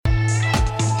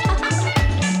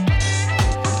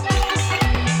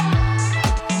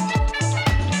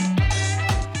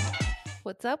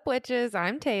What's up, witches?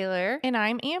 I'm Taylor. And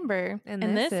I'm Amber. And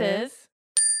this is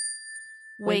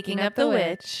Waking Up the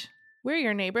Witch. We're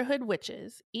your neighborhood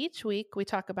witches. Each week, we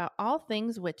talk about all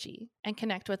things witchy and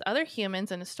connect with other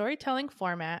humans in a storytelling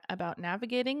format about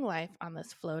navigating life on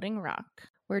this floating rock.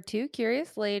 We're two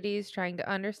curious ladies trying to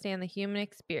understand the human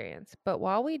experience. But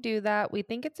while we do that, we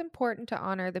think it's important to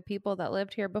honor the people that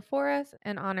lived here before us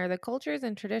and honor the cultures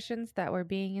and traditions that we're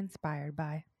being inspired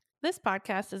by. This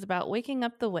podcast is about waking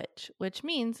up the witch, which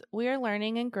means we are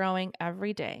learning and growing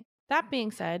every day. That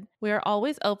being said, we are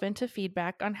always open to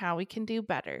feedback on how we can do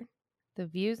better. The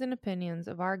views and opinions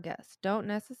of our guests don't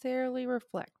necessarily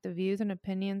reflect the views and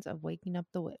opinions of Waking Up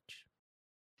the Witch.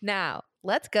 Now,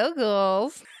 let's go,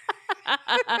 ghouls.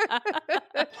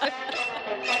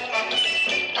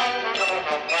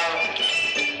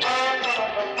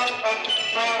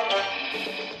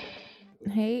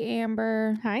 Hey,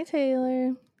 Amber. Hi,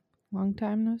 Taylor. Long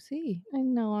time no see. I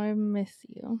know, I miss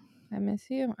you. I miss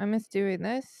you. I miss doing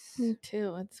this. Me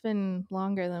too. It's been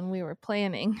longer than we were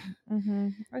planning.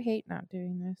 I hate not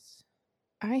doing this.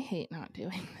 I hate not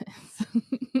doing this.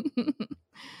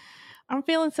 I'm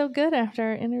feeling so good after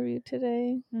our interview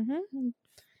today.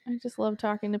 I just love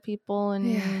talking to people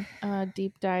and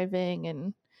deep diving.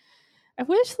 And I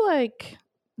wish, like,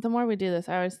 the more we do this,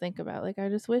 I always think about, like, I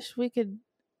just wish we could,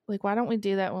 like, why don't we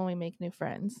do that when we make new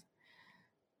friends?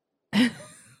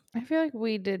 I feel like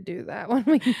we did do that when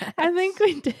we met. I think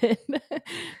we did.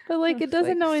 But, like, it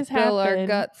doesn't always happen. Spill our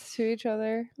guts to each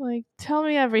other. Like, tell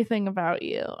me everything about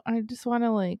you. I just want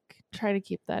to, like, try to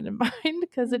keep that in mind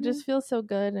because it just feels so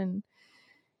good and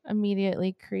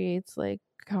immediately creates, like,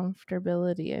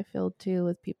 comfortability, I feel, too,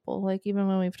 with people. Like, even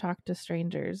when we've talked to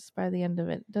strangers, by the end of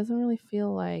it doesn't really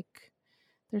feel like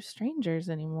they're strangers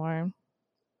anymore.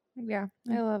 Yeah,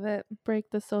 I love it. Break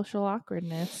the social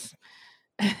awkwardness.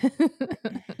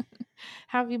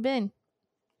 How have you been?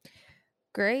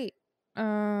 Great.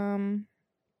 I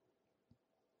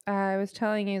was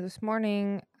telling you this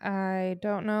morning, I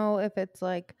don't know if it's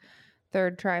like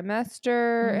third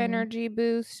trimester energy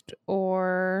boost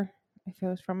or if it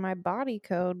was from my body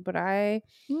code, but I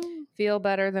feel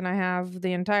better than I have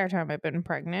the entire time I've been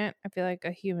pregnant. I feel like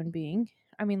a human being.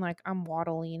 I mean, like, I'm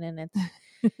waddling and it's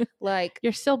like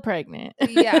you're still pregnant.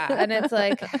 Yeah, and it's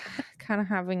like kind of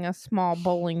having a small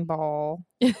bowling ball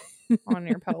on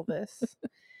your pelvis.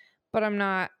 But I'm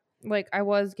not, like, I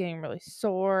was getting really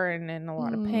sore and in a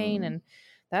lot of pain, and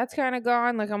that's kind of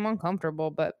gone. Like, I'm uncomfortable,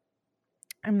 but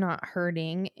I'm not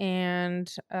hurting.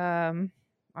 And I'm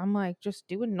like just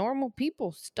doing normal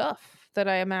people stuff that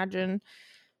I imagine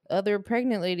other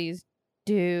pregnant ladies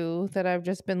do, that I've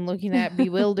just been looking at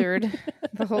bewildered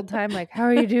the whole time. Like, how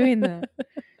are you doing that?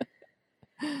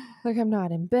 Like, I'm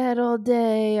not in bed all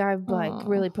day. I've like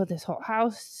really put this whole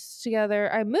house together.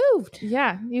 I moved.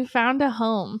 Yeah, you found a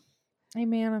home. I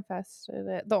manifested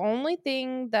it. The only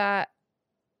thing that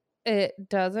it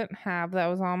doesn't have that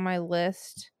was on my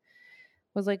list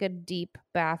was like a deep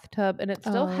bathtub, and it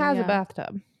still has a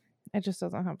bathtub. It just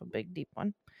doesn't have a big deep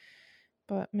one.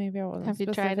 But maybe I wasn't. Have you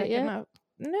tried it yet? Enough.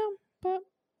 No, but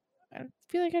I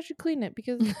feel like I should clean it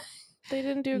because they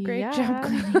didn't do a great job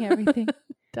cleaning everything.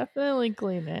 Definitely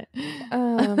clean it.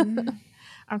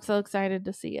 I'm so excited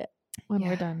to see it when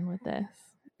we're done with this.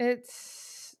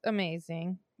 It's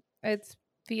amazing. It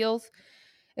feels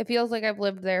like I've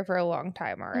lived there for a long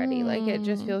time already. Like, it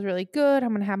just feels really good.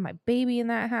 I'm gonna have my baby in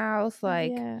that house.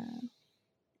 Like,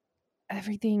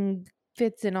 everything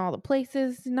fits in all the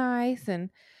places nice, and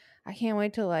I can't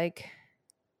wait to like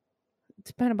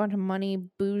spend a bunch of money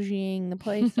bougieing the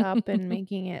place up and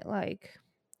making it like,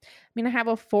 I mean, I have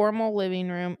a formal living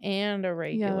room and a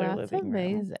regular living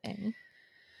room. That's amazing.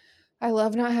 I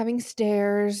love not having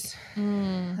stairs.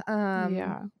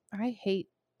 I hate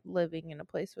living in a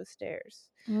place with stairs.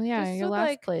 Well, yeah, your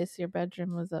last place, your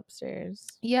bedroom was upstairs.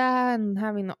 Yeah, and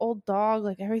having the old dog,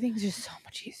 like, everything's just so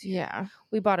much easier. Yeah.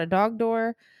 We bought a dog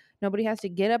door. Nobody has to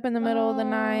get up in the middle of the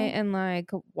night and like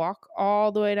walk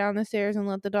all the way down the stairs and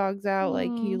let the dogs out.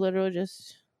 Like, you literally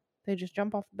they just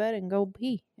jump off the bed and go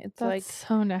pee. It's like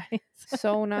so nice.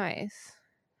 So nice.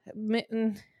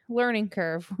 Learning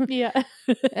curve. Yeah.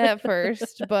 At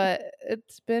first, but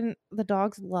the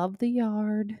dogs love the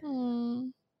yard.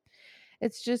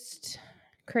 It's just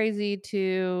crazy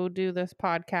to do this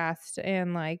podcast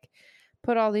and like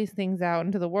put all these things out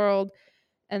into the world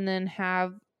and then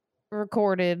have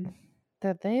recorded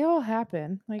that they all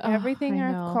happen. Like, everything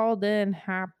I've called in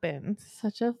happens.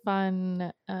 Such a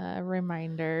fun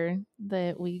reminder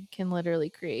that we can literally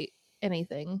create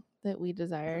anything that we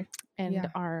desire and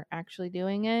are actually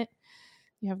doing it.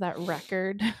 You have that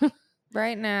record.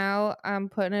 Right now, I'm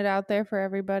putting it out there for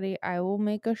everybody. I will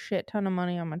make a shit ton of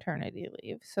money on maternity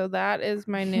leave. So that is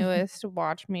my newest.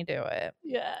 Watch me do it.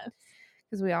 Yes.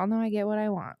 Because we all know I get what I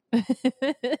want.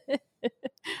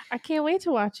 I can't wait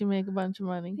to watch you make a bunch of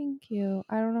money. Thank you.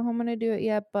 I don't know how I'm going to do it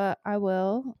yet, but I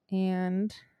will.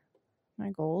 And my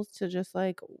goal is to just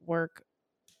like work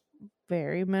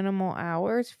very minimal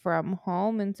hours from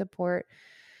home and support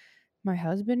my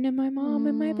husband and my mom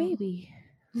and my baby.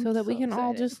 So that we can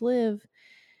all just live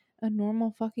a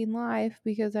normal fucking life,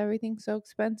 because everything's so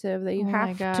expensive that you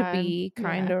have to be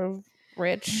kind of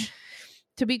rich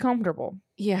to be comfortable.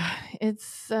 Yeah,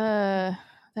 it's that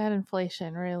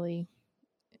inflation really,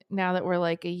 now that we're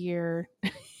like a year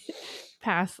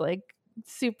past like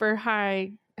super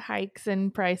high hikes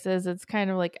in prices, it's kind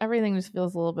of like everything just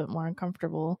feels a little bit more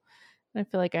uncomfortable. And I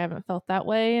feel like I haven't felt that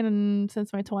way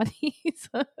since my 20s.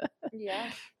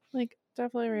 Yeah. Like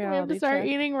definitely reality. We have to start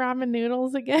eating ramen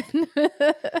noodles again.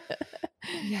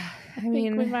 Yeah. I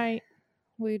mean, we might.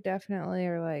 We definitely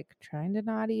are like trying to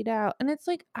not eat out. And it's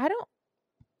like, I don't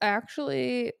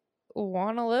actually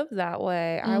want to live that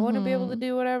way. I want to be able to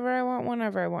do whatever I want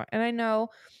whenever I want. And I know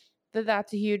that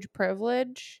that's a huge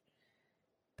privilege,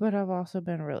 but I've also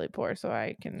been really poor, so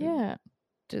I can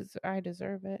I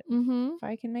deserve it. If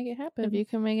I can make it happen. If you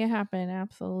can make it happen,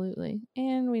 absolutely.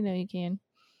 And we know you can.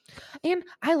 And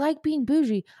I like being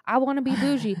bougie. I want to be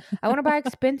bougie. I want to buy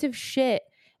expensive shit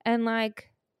and like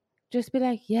just be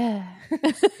like, yeah.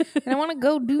 And I want to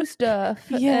go do stuff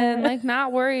and like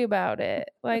not worry about it.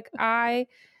 Like I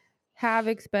have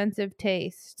expensive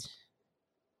taste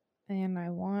and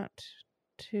I want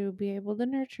to be able to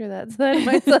nurture that side of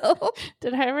myself.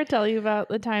 Did I ever tell you about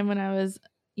the time when I was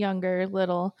younger,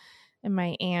 little, and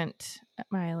my aunt,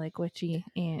 my like witchy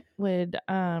aunt, would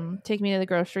take me to the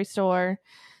grocery store?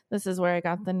 This is where I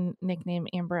got the nickname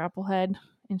Amber Applehead.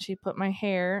 And she put my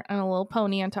hair on a little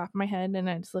pony on top of my head, and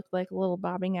I just looked like a little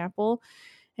bobbing apple.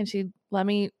 And she'd let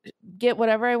me get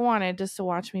whatever I wanted just to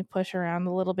watch me push around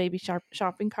the little baby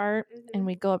shopping cart. And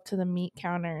we'd go up to the meat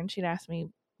counter, and she'd ask me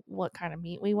what kind of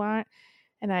meat we want.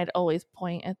 And I'd always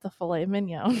point at the filet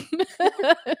mignon.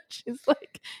 She's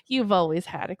like, you've always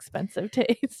had expensive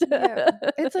taste. Yeah.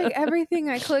 It's like everything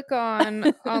I click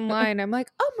on online, I'm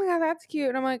like, oh my God, that's cute.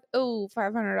 And I'm like, oh,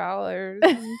 $500.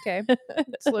 Okay.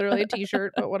 It's literally a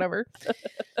t-shirt, but whatever.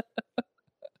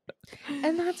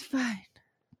 And that's fine.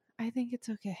 I think it's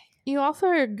okay. You also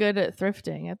are good at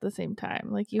thrifting at the same time.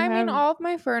 Like I mean, all of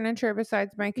my furniture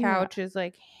besides my couch is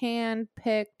like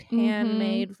hand-picked,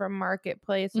 handmade from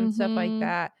Marketplace and stuff like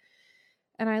that.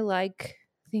 And I like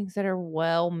things that are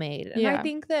well made. And I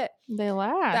think that they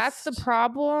last. That's the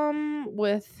problem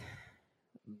with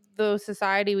the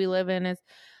society we live in, is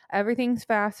everything's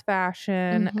fast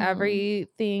fashion.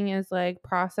 Everything is like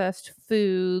processed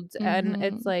foods. And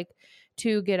it's like,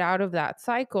 to get out of that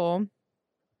cycle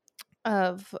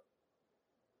of,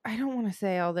 I don't want to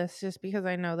say all this just because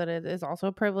I know that it is also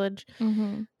a privilege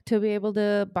to be able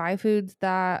to buy foods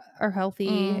that are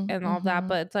healthy and all that.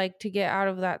 But it's like, to get out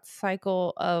of that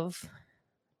cycle of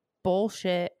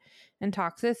bullshit and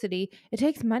toxicity, it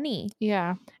takes money.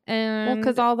 Yeah. And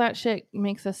because all that shit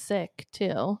makes us sick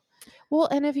too. Well,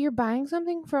 and if you're buying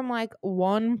something from like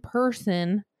one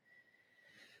person,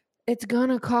 it's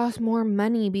gonna cost more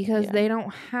money because they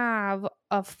don't have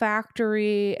a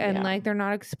factory and like they're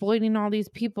not exploiting all these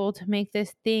people to make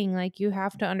this thing. Like, you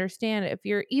have to understand,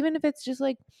 even if it's just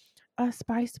like a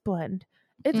spice blend,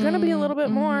 it's gonna be a little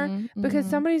bit more because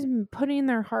somebody's putting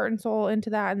their heart and soul into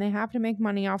that, and they have to make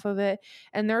money off of it,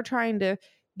 and they're trying to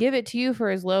give it to you for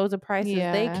as low as a price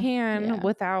as they can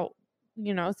without,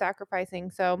 sacrificing.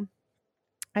 So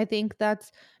I think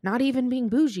that's not even being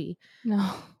bougie.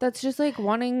 No. That's just like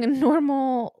wanting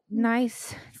normal,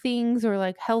 nice things, or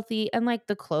like healthy, and like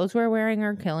the clothes we're wearing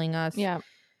are killing us. Yeah.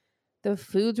 The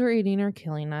foods we're eating are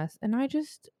killing us. And I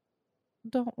just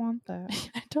don't want that.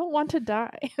 I don't want to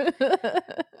die.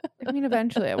 I mean,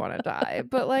 eventually I want to die,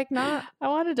 but like not. I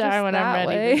want to die when I'm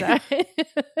ready to die.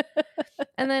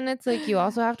 And then it's like, you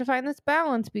also have to find this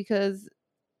balance, because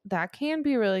that can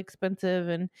be really expensive,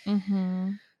 and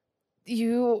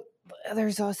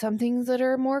there's some things that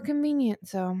are more convenient.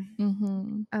 So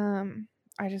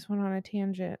I just went on a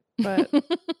tangent, but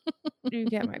you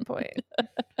get my point.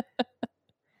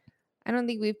 I don't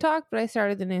think we've talked, but I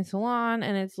started the new salon,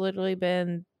 and it's literally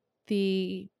been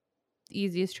the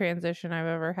easiest transition I've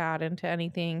ever had into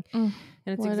anything. And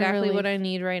it's exactly what I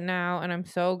need right now, and I'm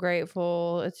so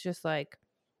grateful. It's just like,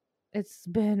 it's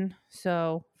been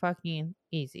so fucking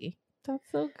easy. That's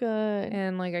so good.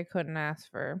 And like, I couldn't ask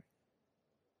for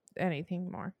anything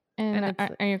more. And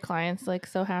are your clients like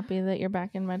so happy that you're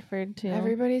back in Medford too?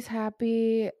 Everybody's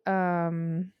happy.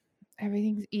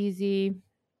 Everything's easy.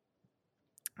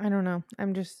 I don't know.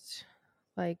 I'm just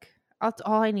like,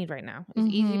 all I need right now is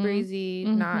easy breezy,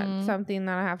 not something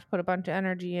that I have to put a bunch of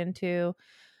energy into.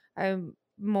 I'm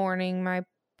mourning my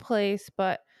place,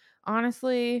 but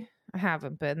honestly, I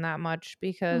haven't been that much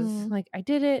because like I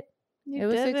did it. It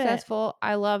was successful.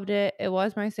 I loved it. It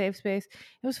was my safe space.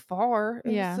 It was far.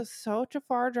 It was such a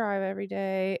far drive every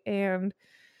day and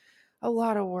a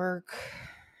lot of work.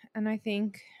 And I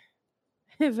think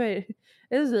it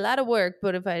was a lot of work,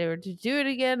 but if I were to do it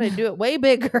again, I'd do it way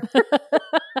bigger.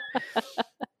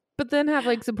 But then have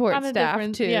like support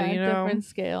staff too, you know, different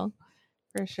scale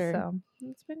for sure. So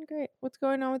it's been great. What's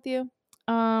going on with you?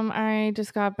 I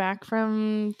just got back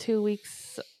from 2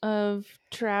 weeks of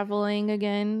traveling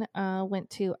again. Went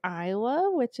to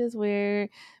Iowa, which is where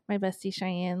my bestie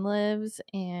Cheyenne lives,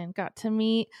 and got to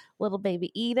meet little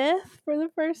baby Edith for the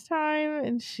first time,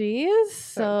 and she is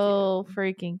so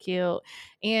freaking cute.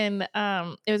 And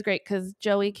it was great because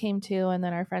Joey came too, and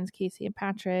then our friends Casey and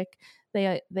Patrick.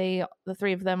 The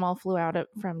three of them all flew out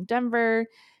from Denver.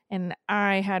 And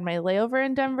I had my layover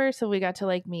in Denver, so we got to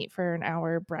like meet for an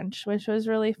hour brunch, which was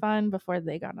really fun before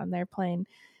they got on their plane.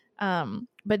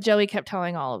 But Joey kept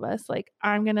telling all of us, like,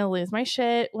 I'm going to lose my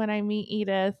shit when I meet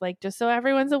Edith. Like, just so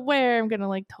everyone's aware, I'm going to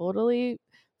like totally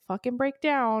fucking break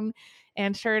down.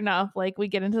 And sure enough, like we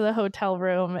get into the hotel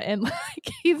room and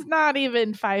like he's not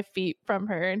even 5 feet from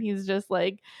her. And he's just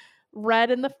like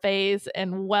red in the face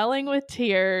and welling with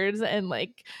tears and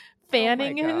like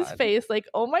fanning his face like,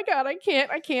 oh my god, I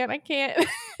can't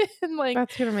and like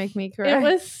that's gonna make me cry. It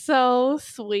was so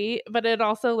sweet, but it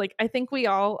also like I think we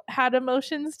all had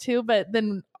emotions too, but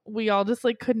then we all just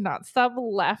like could not stop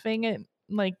laughing and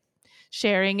like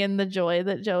sharing in the joy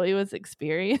that Joey was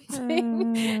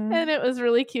experiencing. And it was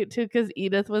really cute too because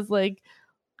Edith was like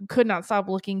could not stop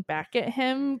looking back at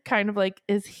him, kind of like,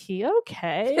 is he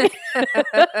okay?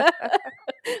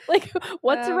 Like,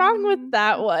 what's wrong with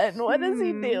that one? What is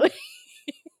he doing?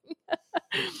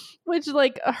 Which,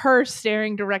 like, her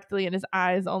staring directly in his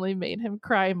eyes only made him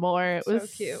cry more. It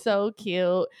was so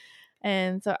cute.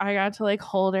 And so I got to, like,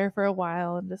 hold her for a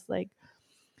while and just, like,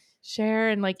 share.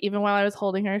 And, like, even while I was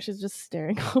holding her, she's just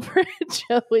staring over at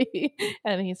Joey.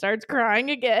 And he starts crying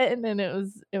again. And it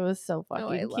was so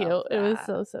fucking cute. It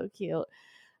was so cute.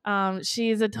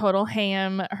 She's a total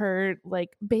ham. Her,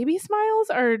 like, baby smiles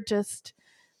are just,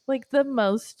 like, the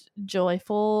most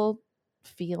joyful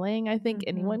feeling I think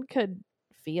anyone could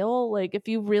feel. Like if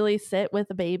you really sit with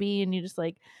a baby and you just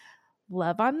like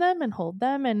love on them and hold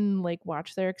them and like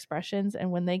watch their expressions,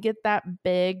 and when they get that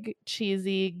big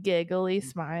cheesy giggly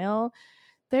smile,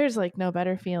 there's like no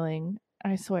better feeling.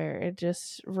 I swear, it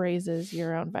just raises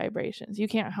your own vibrations. You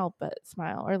can't help but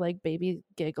smile. Or like baby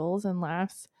giggles and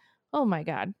laughs. Oh my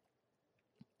god,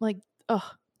 like,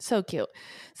 oh, so cute.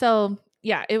 So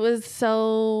yeah, it was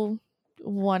so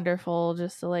wonderful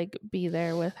just to like be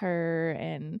there with her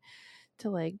and to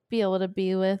like be able to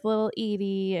be with little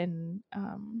Edie and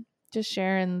just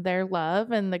sharing their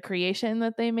love and the creation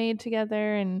that they made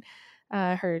together, and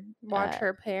her watch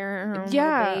her parent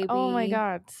yeah, baby. oh my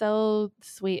god, so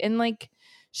sweet. And like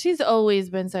she's always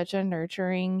been such a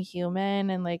nurturing human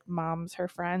and like moms her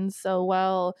friends so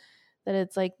well that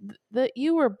it's like that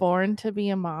you were born to be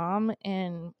a mom.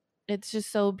 And it's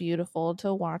just so beautiful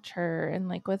to watch her and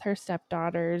like with her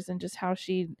stepdaughters and just how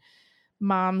she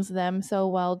moms them so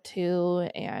well too.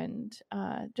 And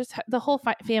just the whole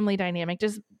family dynamic,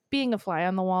 just being a fly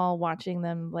on the wall watching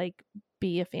them like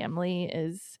be a family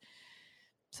is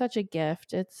such a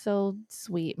gift. It's so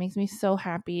sweet. It makes me so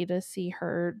happy to see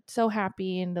her so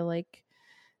happy and to like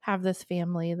have this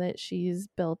family that she's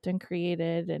built and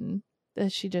created and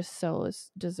that she just so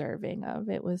is deserving of.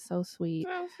 It was so sweet.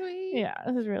 So sweet. Yeah,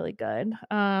 it was really good.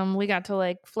 We got to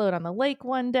like float on the lake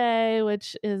one day,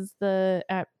 which is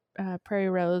at Prairie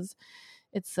Rose.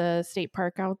 It's a state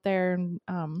park out there. And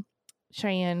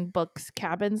Cheyenne books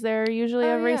cabins there usually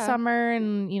every summer,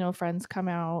 and you know, friends come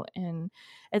out, and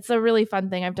it's a really fun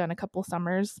thing. I've done a couple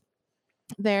summers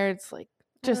there. It's like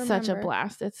just such a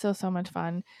blast. It's so much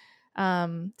fun.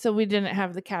 So we didn't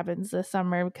have the cabins this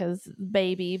summer because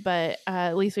baby, but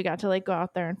at least we got to like go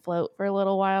out there and float for a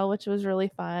little while, which was really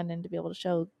fun, and to be able to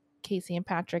show Casey and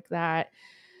Patrick that.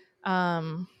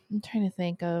 I'm trying to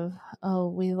think of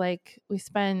we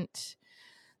spent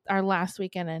our last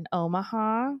weekend in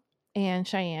Omaha, and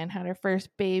Cheyenne had her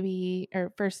first baby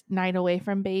or first night away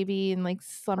from baby and like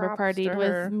slumber partied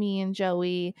with me and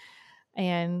Joey.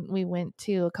 And we went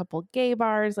to a couple gay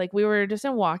bars. Like, we were just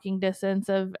in walking distance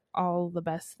of all the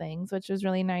best things, which was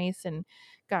really nice, and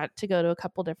got to go to a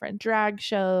couple different drag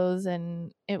shows,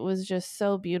 and it was just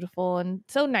so beautiful and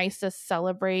so nice to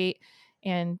celebrate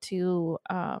and to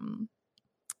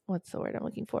what's the word I'm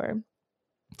looking for?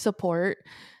 Support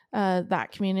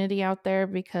that community out there,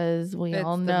 because we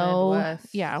all know,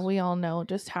 we all know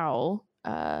just how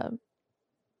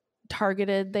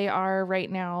targeted they are right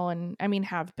now, and I mean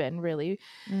have been really,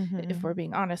 if we're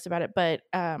being honest about it. But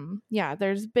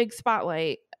there's big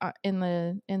spotlight in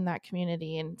that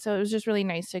community, and so it was just really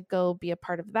nice to go be a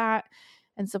part of that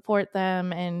and support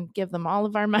them and give them all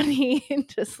of our money and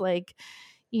just like,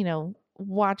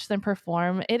 watch them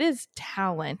perform. It is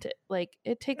talent. Like,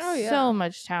 it takes so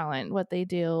much talent what they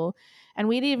do. And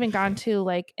we'd even gone to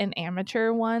like an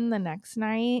amateur one the next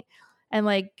night, and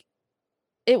like,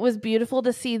 it was beautiful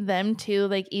to see them too,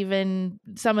 like even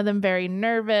some of them very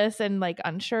nervous and like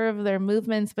unsure of their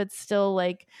movements, but still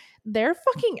like they're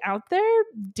fucking out there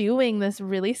doing this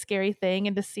really scary thing.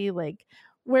 And to see like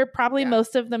where probably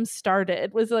most of them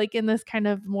started was like in this kind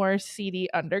of more seedy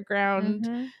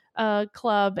underground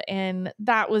club, and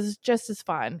that was just as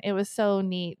fun. It was so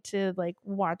neat to like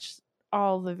watch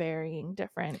all the varying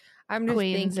different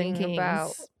queens and kings.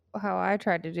 About how I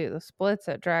tried to do the splits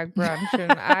at drag brunch,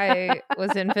 and I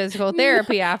was in physical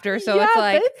therapy after, so it's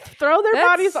like they throw their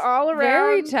bodies all around,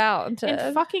 very talented,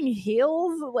 in fucking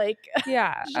heels, like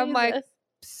I'm like,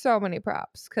 so many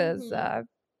props, because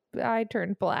I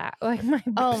turned black, like my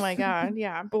oh my god,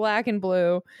 black and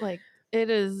blue. Like, it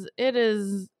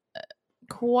is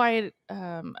quite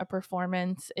a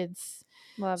performance. It's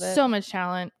love it. So much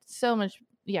talent, so much.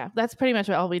 That's pretty much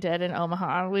all we did in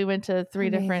Omaha. We went to 3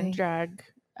 different drag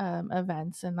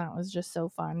events, and that was just so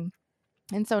fun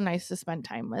and so nice to spend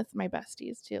time with my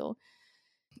besties too.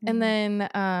 And then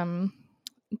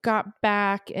got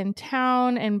back in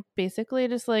town and basically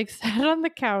just like sat on the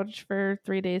couch for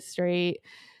 3 days straight.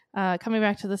 Coming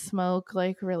back to the smoke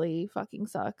like really fucking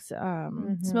sucks.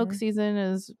 Smoke season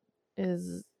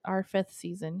is our 5th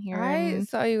season here. I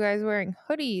saw you guys wearing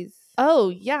hoodies. Oh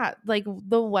yeah, like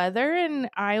the weather in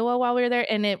Iowa while we were there,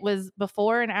 and it was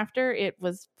before and after, it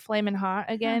was flaming hot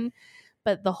again.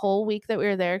 But the whole week that we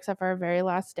were there, except for our very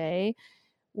last day,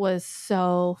 was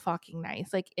so fucking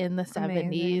nice. Like in the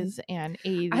 70s and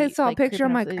 80s. I saw a picture.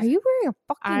 I'm like, are you wearing a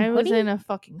fucking hoodie? I was in a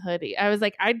fucking hoodie. I was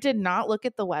like, I did not look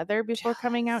at the weather before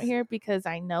coming out here, because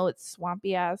I know it's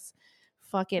swampy ass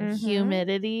fucking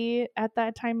humidity at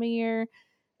that time of year.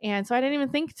 And so I didn't even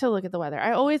think to look at the weather.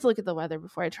 I always look at the weather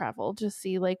before I travel, just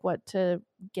see like what to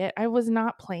get. I was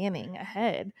not planning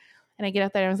ahead. And I get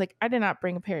out there and I was like, I did not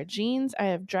bring a pair of jeans. I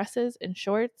have dresses and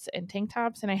shorts and tank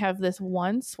tops. And I have this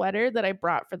one sweater that I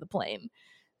brought for the plane.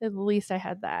 At least I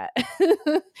had that.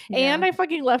 And I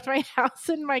fucking left my house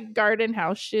in my garden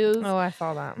house shoes. Oh, I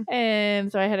saw that.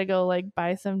 And so I had to go like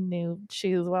buy some new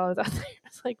shoes while I was out there. I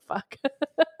was like, fuck,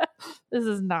 this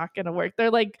is not going to work. They're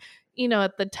like,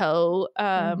 at the toe,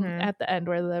 at the end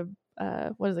where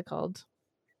the, what is it called?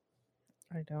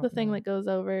 I don't know. The thing that goes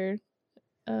over,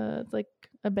 it's like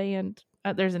a band.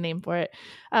 There's a name for it.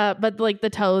 But like the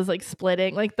toe is like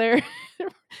splitting, like they're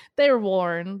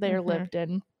worn, they're lived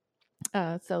in.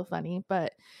 So funny.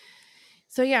 But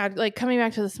so yeah, like coming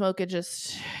back to the smoke,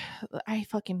 it's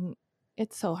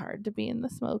so hard to be in the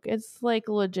smoke. It's like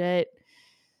legit.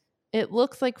 It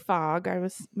looks like fog. I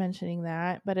was mentioning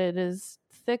that, but it is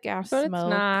thick ass smoke. It's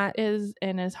not.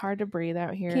 And is hard to breathe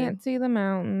out here. Can't see the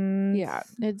mountains. Yeah,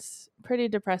 it's pretty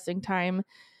depressing time.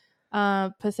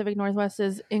 Pacific Northwest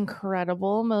is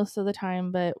incredible most of the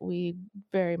time, but we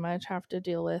very much have to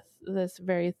deal with this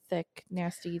very thick,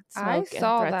 nasty smoke and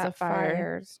threats of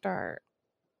fire. Start.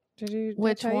 Did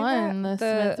Which one? The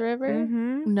Smith River?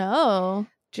 No.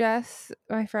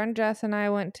 My friend Jess and I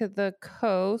went to the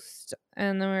coast,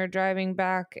 and then we were driving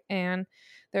back, and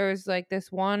there was like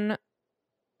this one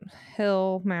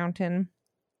hill mountain,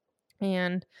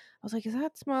 and I was like, is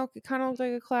that smoke? It kind of looked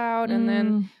like a cloud. And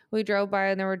then we drove by,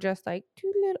 and there were just like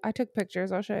 2 little, I took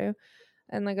pictures, I'll show you,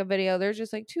 and like a video, there's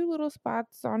just like 2 little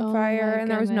spots on fire, and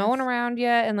there was no one around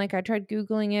yet. And like I tried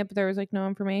Googling it, but there was like no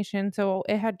information. So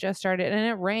it had just started, and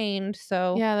it rained.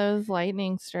 So yeah, there was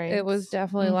lightning strikes. It was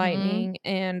definitely lightning.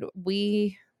 And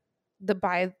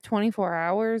by 24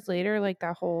 hours later, like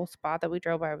that whole spot that we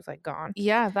drove by was like gone.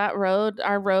 Yeah,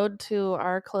 our road to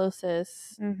our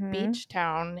closest beach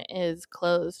town is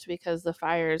closed because the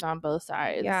fire is on both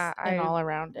sides. Yeah, and all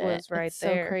around it. Was right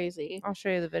there. So crazy. I'll show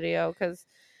you the video because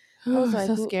it was like,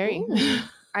 so scary.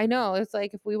 I know. It's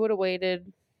like if we would have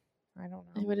waited, I don't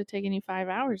know. It would have taken you 5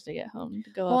 hours to get home to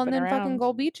go up and then around. Fucking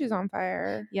Gold Beach is on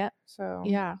fire. Yep. So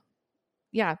yeah.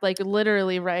 yeah, like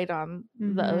literally right on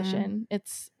the ocean.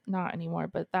 It's not anymore,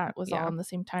 but that was all in the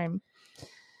same time.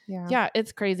 Yeah,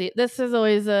 it's crazy. This is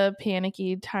always a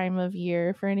panicky time of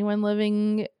year for anyone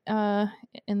living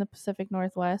in the Pacific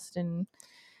Northwest. And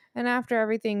after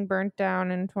everything burnt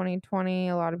down in 2020,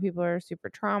 a lot of people are super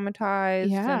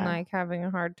traumatized and like having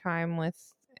a hard time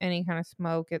with any kind of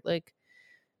smoke. It like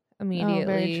immediately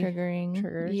very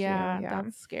triggers you. Yeah,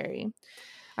 that's scary.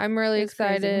 I'm really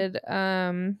excited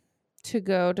to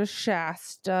go to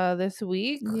Shasta this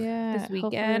week. Yeah, this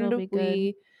weekend it'll be good.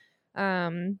 We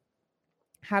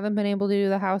haven't been able to do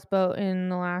the houseboat in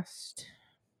the last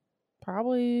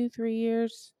probably 3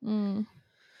 years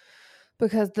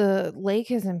because the lake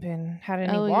hasn't had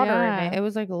any water in it. It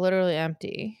was like literally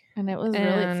empty, and it was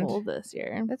really full this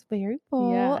year. It's very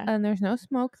full, and there's no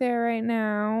smoke there right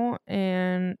now.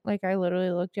 And like I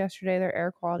literally looked yesterday, their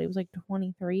air quality was like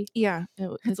 23. Yeah,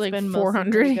 it's like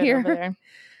 400 here over there.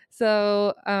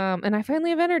 So, and I finally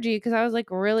have energy because I was like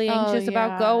really anxious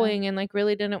about going and like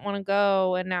really didn't want to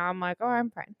go. And now I'm like, oh, I'm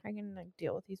fine. I can like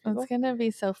deal with these people. It's going to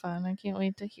be so fun. I can't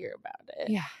wait to hear about it.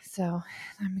 Yeah. So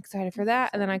I'm excited for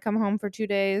that. And then I come home for 2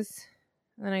 days.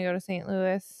 And then I go to St.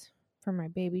 Louis for my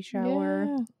baby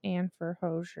shower and for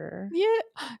Hosier. Yeah.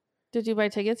 Did you buy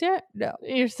tickets yet? No.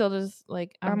 You're still just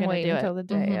like, I'm going to do it until the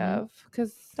day of.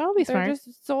 Because that'll be smart. They're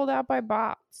just sold out by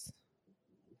bots.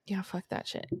 Yeah, fuck that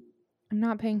shit. I'm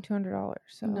not paying $200,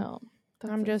 so no,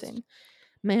 I'm just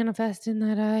manifesting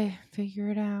that I figure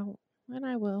it out, and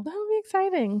I will. That'll be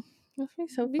exciting. That'll be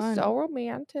so fun. Be so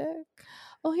romantic.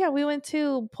 Oh yeah, we went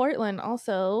to Portland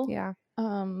also. Yeah.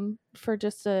 For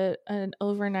just an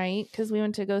overnight because we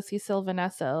went to go see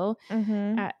Sylvanesso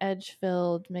at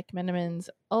Edgefield McMenamins.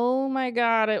 Oh my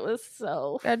god, it was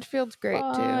so Edgefield's great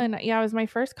fun. too. Yeah, it was my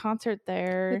first concert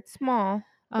there. It's small,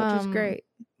 which is great.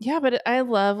 Yeah, but I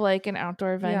love like an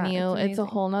outdoor venue. Yeah, it's a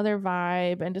whole nother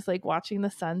vibe, and just like watching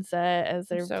the sunset as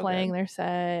they're playing their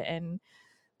set, and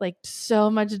like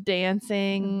so much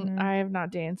dancing. I have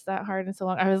not danced that hard in so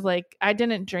long. I was like, I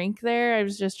didn't drink there. I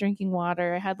was just drinking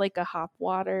water. I had like a hop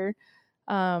water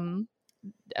for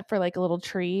like a little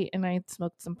treat, and I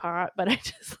smoked some pot, but I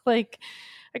just like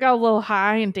I got a little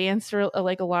high and danced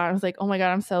like a lot. I was like, oh my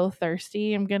god, I'm so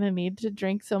thirsty. I'm gonna need to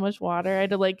drink so much water. I had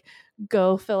to like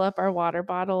go fill up our water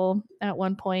bottle at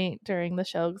one point during the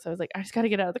show because I was like, I just got to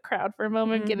get out of the crowd for a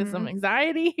moment, get some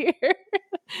anxiety here.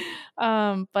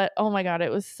 But oh my god,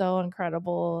 it was so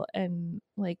incredible, and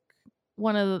like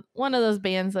one of those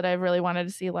bands that I've really wanted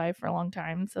to see live for a long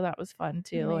time. So that was fun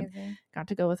too. And got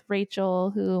to go with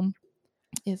Rachel, who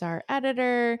is our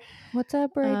editor. What's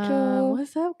up, Rachel?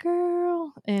 What's up,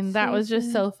 girl? And that was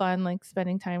just so fun, like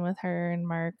spending time with her and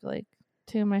Mark, like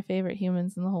two of my favorite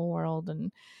humans in the whole world,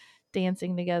 and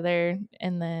dancing together.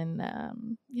 And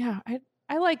then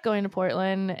I like going to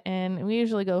Portland, and we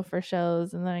usually go for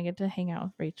shows, and then I get to hang out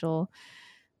with Rachel,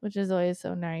 which is always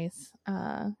so nice.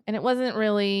 And it wasn't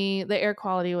really, the air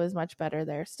quality was much better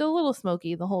there. Still a little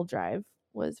smoky. The whole drive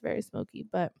was very smoky,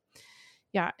 but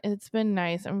yeah, it's been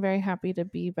nice. I'm very happy to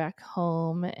be back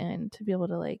home and to be able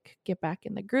to like get back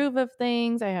in the groove of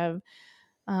things. I have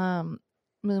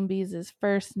Moonbees'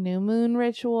 first new moon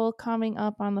ritual coming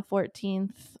up on the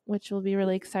 14th, which will be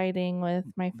really exciting, with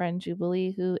my friend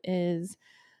Jubilee, who is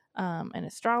an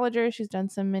astrologer. She's done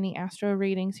some mini astro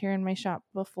readings here in my shop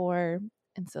before,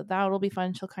 and so that'll be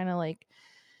fun. She'll kind of like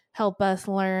help us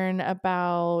learn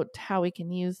about how we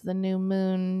can use the new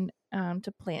moon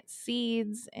to plant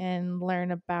seeds and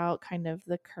learn about kind of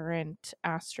the current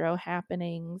astro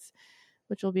happenings,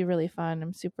 which will be really fun.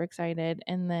 I'm super excited.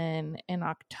 And then in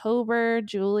October,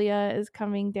 Julia is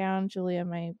coming down. Julia,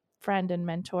 my friend and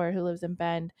mentor who lives in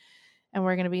Bend, and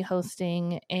we're going to be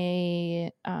hosting a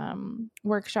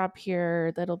workshop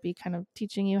here that'll be kind of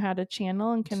teaching you how to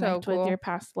channel and connect with your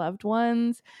past loved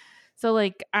ones. So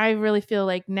like I really feel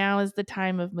like now is the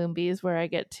time of Moonbees where I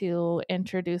get to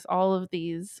introduce all of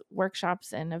these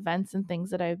workshops and events and things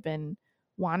that I've been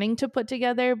wanting to put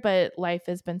together, but life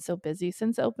has been so busy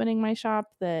since opening my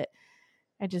shop that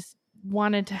I just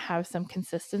wanted to have some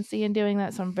consistency in doing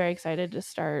that. So I'm very excited to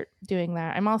start doing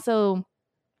that. I'm also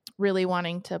really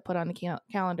wanting to put on the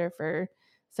calendar for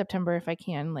September, if I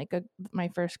can, like my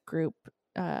first group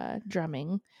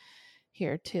drumming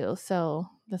here too. So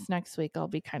this next week I'll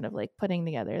be kind of like putting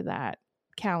together that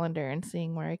calendar and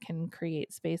seeing where I can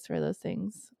create space for those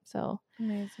things. So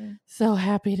amazing. So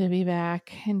happy to be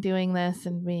back and doing this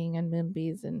and being in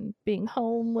Moonbees and being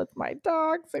home with my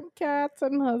dogs and cats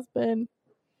and husband.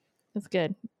 It's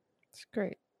good. It's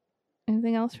great.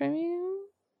 Anything else from you?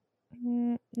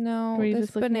 No,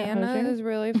 this banana is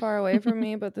really far away from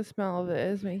me, but the smell of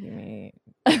it is making me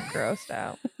grossed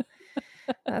out.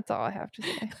 That's all I have to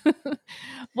say.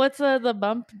 What's the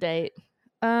bump date?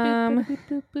 Boop, boop,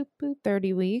 boop, boop, boop.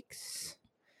 30 weeks.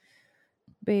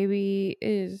 Baby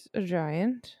is a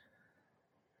giant.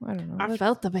 I don't know. I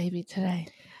felt the baby today.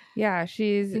 Yeah,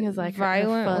 she's like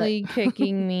violently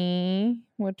kicking me,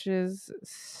 which is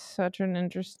such an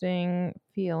interesting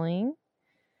feeling.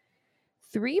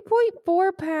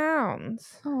 3.4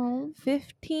 pounds. Oh.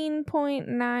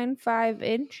 15.95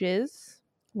 inches.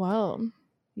 Whoa.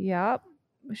 Yep.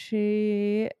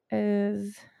 She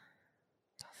is.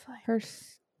 That's like her.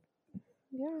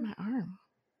 Yeah. My arm.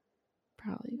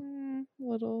 Probably. A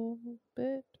little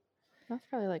bit. That's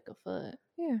probably like a foot.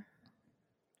 Yeah.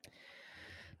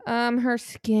 Her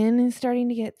skin is starting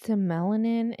to get some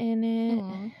melanin in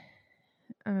it.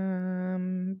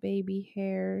 Baby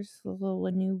hairs, the little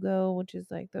lanugo, which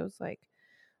is like those like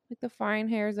the fine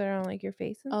hairs that are on like your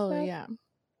face and stuff. Oh yeah.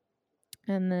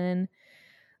 And then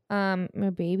my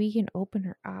baby can open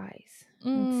her eyes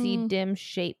and see dim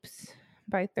shapes.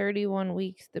 By 31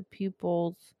 weeks, the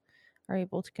pupils are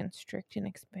able to constrict and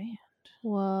expand.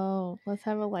 Whoa. Let's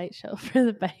have a light show for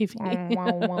the baby.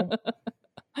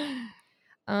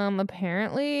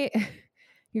 Apparently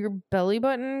your belly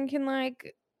button can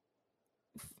like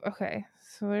okay,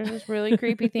 so there's this really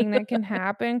creepy thing that can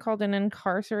happen called an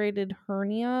incarcerated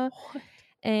hernia. What?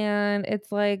 And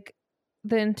it's like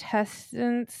the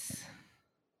intestines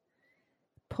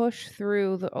push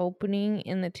through the opening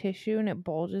in the tissue and it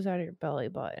bulges out of your belly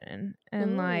button.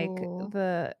 And like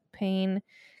the pain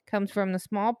comes from the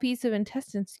small piece of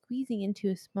intestine squeezing into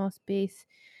a small space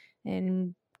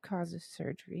and causes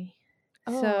surgery.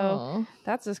 So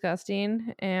that's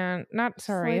disgusting and not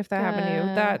sorry if that happened to you.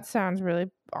 That sounds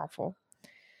really awful.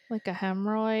 Like a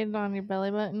hemorrhoid on your belly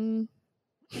button.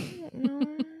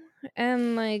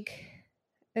 And like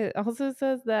it also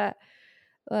says that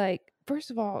like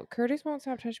first of all, Curtis won't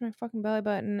stop touching my fucking belly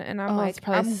button and I'm like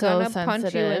I'm gonna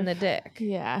punch you in the dick.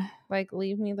 Yeah. Like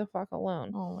leave me the fuck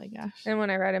alone. Oh my gosh. And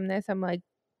when I read him this, I'm like,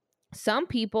 some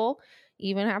people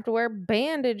even have to wear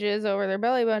bandages over their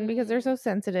belly button because they're so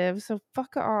sensitive. So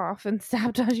fuck off and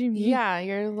stop touching me. Yeah,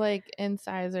 your like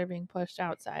insides are being pushed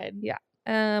outside. Yeah.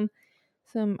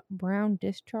 Some brown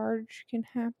discharge can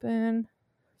happen.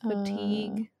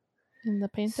 Fatigue. In the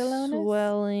pantalones?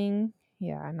 Swelling.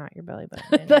 Yeah, not your belly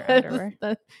button. In your underwear.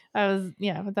 But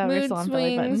that Mood was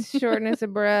swings, shortness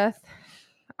of breath.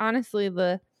 Honestly,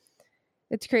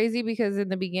 it's crazy because in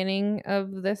the beginning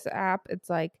of this app, it's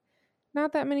like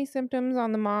not that many symptoms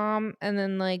on the mom, and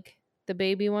then like the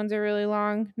baby ones are really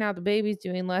long. Now the baby's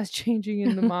doing less changing,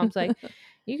 and the mom's like,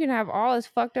 you can have all this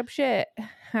fucked up shit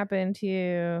happen to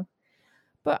you.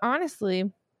 But honestly,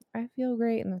 I feel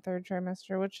great in the third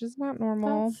trimester, which is not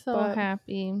normal. That's so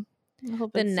happy. I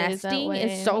hope the nesting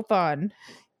is so fun.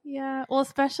 Yeah, well,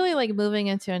 especially like moving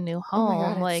into a new home.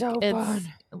 Oh my God, like so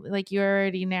fun. Like you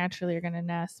already naturally are gonna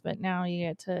nest, but now you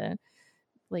get to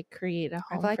like create a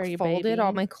home I've like for your folded baby.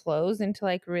 all my clothes into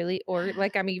like really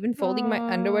like I'm even folding my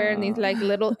underwear in these like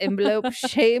little envelope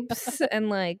shapes and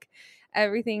like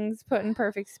everything's put in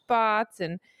perfect spots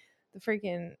and the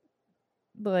freaking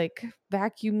like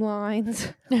vacuum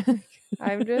lines.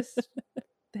 I'm just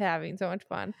having so much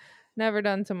fun. Never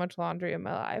done so much laundry in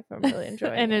my life. I'm really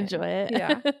enjoying it.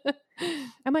 Yeah.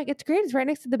 I'm like, it's great. It's right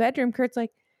next to the bedroom. Kurt's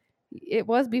like, it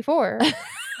was before.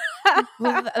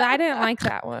 I didn't like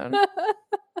that one.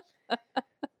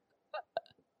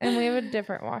 And we have a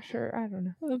different washer. I don't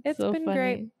know. It's so been funny.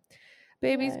 Great.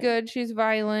 Baby's good. She's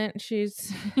violent.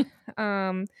 She's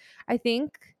I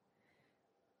think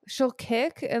she'll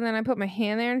kick and then I put my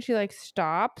hand there and she like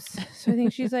stops. So I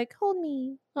think she's like, hold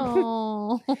me.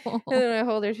 Oh. And then I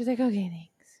hold her. She's like, okay,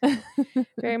 thanks.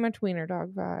 Very much wiener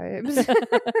dog vibes.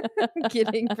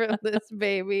 Getting from this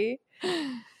baby. That's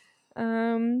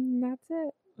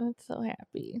it. That's so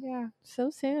happy. Yeah. So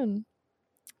soon.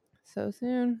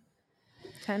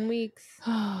 10 weeks.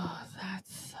 Oh,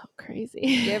 that's so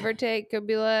crazy. Give or take, could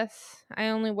be less. I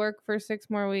only work for 6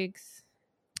 more weeks.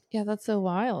 Yeah, that's so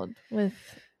wild with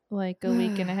like a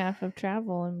week and a half of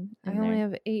travel. And I only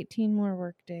have 18 more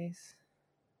work days.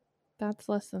 That's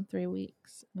less than 3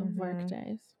 weeks of work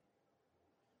days.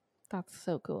 That's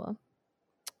so cool.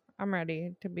 I'm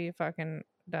ready to be fucking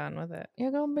done with it.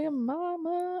 You're going to be a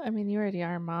mama. I mean, you already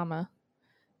are a mama.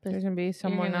 There's going to be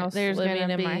someone else living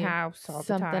in my house all the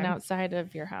time. Something outside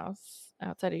of your house,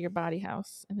 outside of your body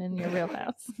house, and in your real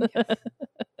house.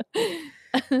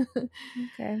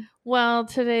 Okay. Well,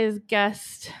 today's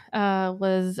guest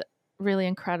was really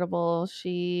incredible.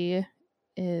 She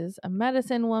is a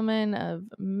medicine woman of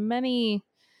many,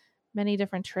 many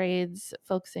different trades,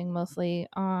 focusing mostly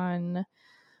on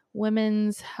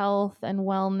women's health and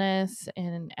wellness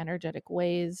in energetic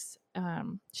ways.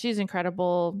 She's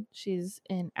incredible. She's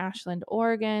in Ashland,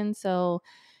 Oregon. So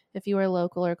if you are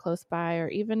local or close by, or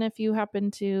even if you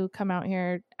happen to come out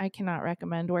here, I cannot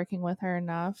recommend working with her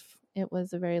enough. It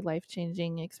was a very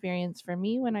life-changing experience for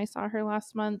me when I saw her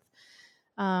last month.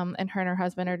 And her and her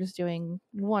husband are just doing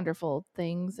wonderful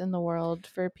things in the world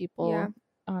for people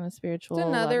on a spiritual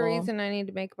level. It's another reason I need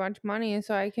to make a bunch of money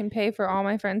so I can pay for all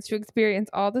my friends to experience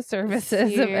all the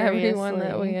services of everyone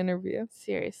that we interview.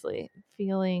 Seriously,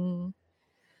 feeling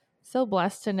so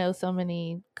blessed to know so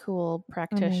many cool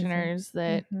practitioners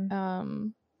that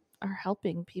are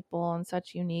helping people in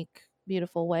such unique,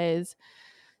 beautiful ways.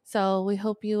 So we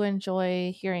hope you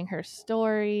enjoy hearing her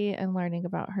story and learning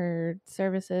about her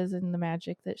services and the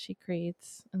magic that she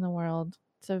creates in the world.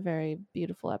 It's a very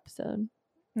beautiful episode.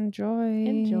 Enjoy.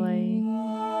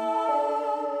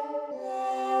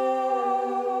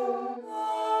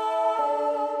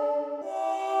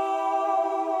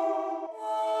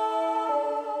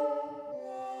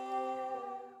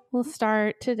 We'll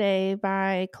start today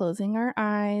by closing our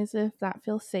eyes if that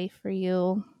feels safe for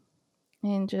you.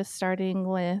 And just starting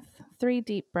with 3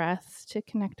 deep breaths to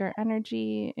connect our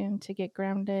energy and to get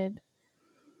grounded.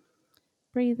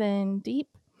 Breathe in deep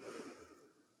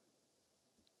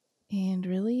and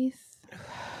release.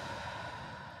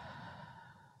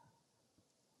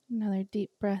 Another deep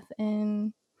breath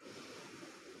in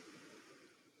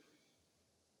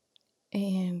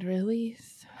and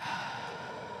release.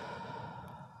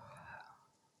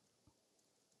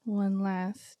 One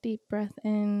last deep breath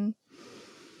in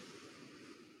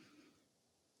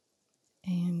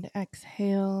and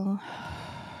exhale.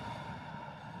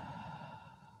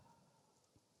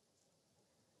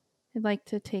 I'd like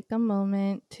to take a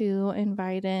moment to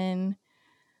invite in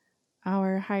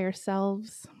our higher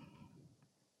selves,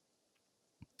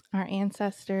 our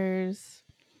ancestors,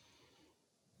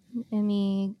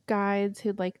 any guides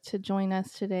who'd like to join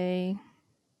us today.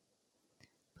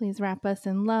 Please wrap us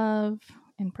in love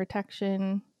and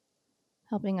protection,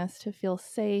 helping us to feel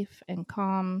safe and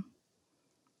calm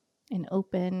and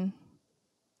open.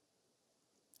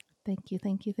 Thank you,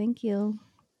 thank you, thank you.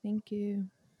 Thank you.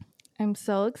 I'm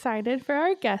so excited for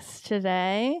our guest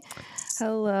today.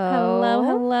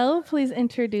 Hello. Please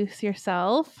introduce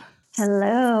yourself.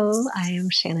 Hello, I am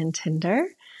Shannon Tinder,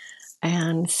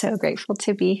 and so grateful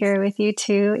to be here with you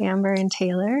too, Amber and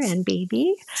Taylor and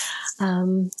Baby.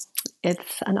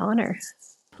 It's an honor.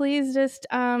 Please just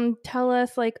tell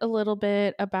us a little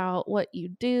bit about what you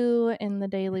do in the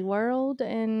daily world,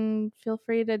 and feel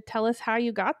free to tell us how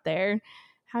you got there,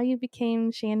 how you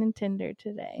became Shannon Tinder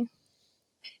today.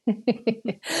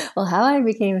 Well, how I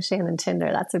became Shannon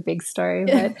Tinder, that's a big story,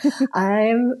 but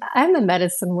I'm a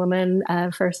medicine woman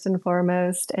first and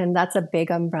foremost, and that's a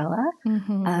big umbrella.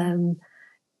 Mm-hmm.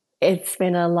 It's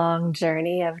been a long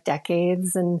journey of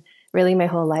decades and really my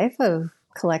whole life of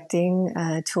collecting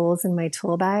tools in my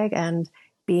tool bag and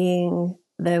being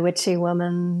the witchy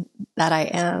woman that I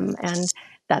am. And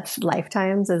that's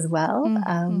lifetimes as well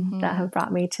that have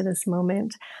brought me to this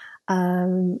moment.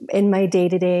 In my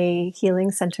day-to-day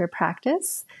healing center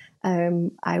practice,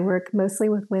 I work mostly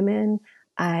with women.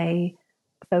 I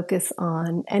focus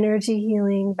on energy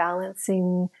healing,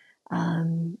 balancing.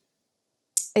 I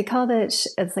call it,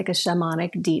 it's like a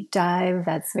shamanic deep dive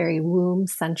that's very womb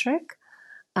centric.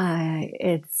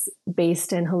 It's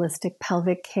based in holistic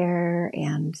pelvic care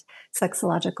and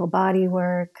sexological body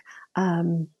work,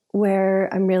 where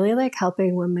I'm really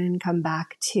helping women come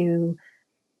back to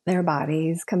their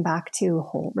bodies, come back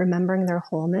to remembering their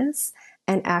wholeness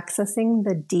and accessing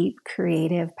the deep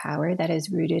creative power that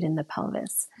is rooted in the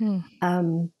pelvis.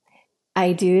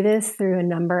 I do this through a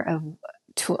number of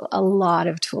a lot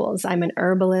of tools. I'm an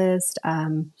herbalist,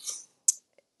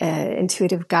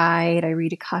 intuitive guide. I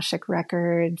read Akashic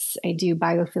records. I do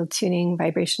biofield tuning,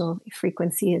 vibrational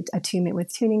frequency attunement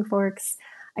with tuning forks.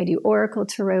 I do oracle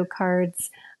tarot cards,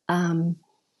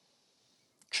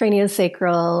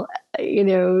 craniosacral,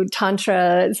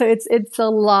 tantra. So it's a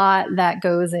lot that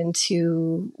goes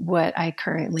into what I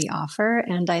currently offer,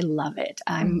 and I love it.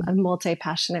 I'm a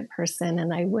multi-passionate person,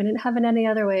 and I wouldn't have it any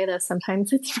other way. That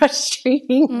sometimes it's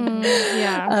frustrating.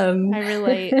 I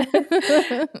relate.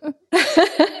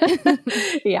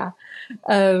 Yeah.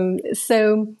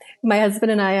 So my husband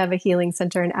and I have a healing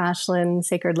center in Ashland,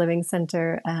 Sacred Living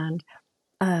Center, and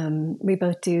we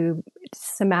both do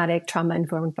somatic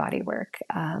trauma-informed body work.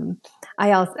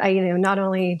 I also, not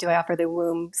only do I offer the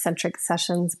womb-centric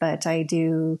sessions, but I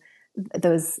do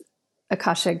those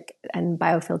Akashic and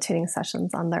biofield tuning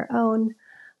sessions on their own.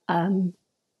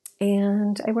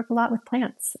 and I work a lot with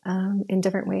plants in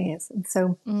different ways. And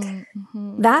so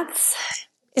that's,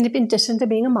 in addition to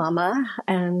being a mama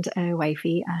and a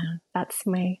wifey, that's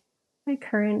my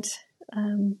current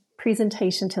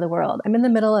presentation to the world. I'm in the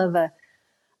middle of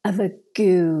a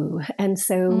goo, and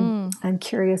so I'm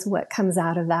curious what comes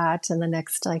out of that in the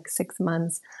next 6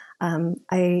 months.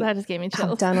 That just gave me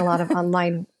chills. I've done a lot of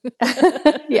online.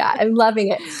 Yeah, I'm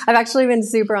loving it. I've actually been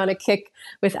super on a kick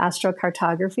with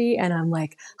astrocartography, and I'm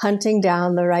hunting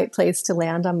down the right place to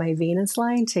land on my Venus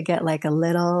line to get a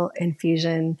little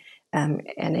infusion and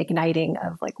igniting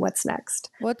of what's next.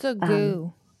 What's a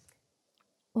goo?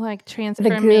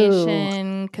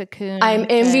 Transformation, cocoon. I'm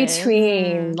in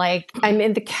between. I'm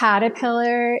in the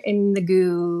caterpillar, in the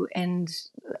goo, and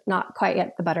not quite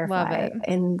yet the butterfly.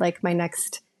 In my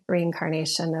next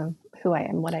reincarnation of who I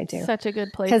am, what I do. Such a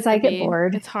good place because I get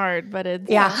bored. It's hard, but it's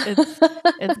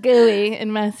gooey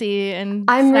and messy and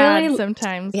sad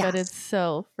sometimes, but it's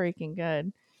so freaking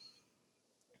good.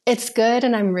 It's good,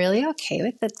 and I'm really okay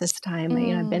with it this time.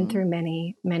 I've been through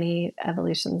many, many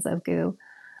evolutions of goo.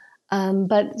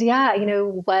 But yeah,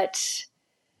 what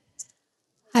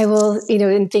I will,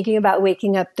 in thinking about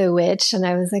waking up the witch, and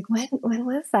I was like, when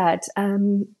was that?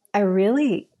 I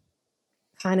really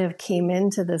kind of came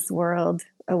into this world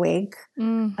awake.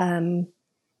 My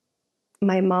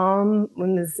mom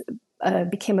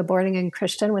became a born again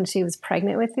Christian when she was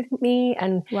pregnant with me.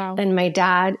 And then my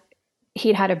dad,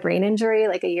 he'd had a brain injury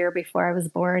a year before I was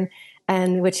born,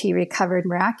 and which he recovered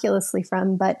miraculously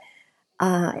from. But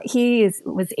he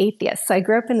was atheist. So I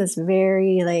grew up in this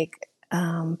very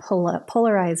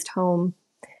polarized home.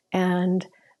 And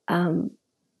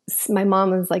my mom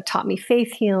was taught me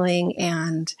faith healing,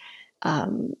 and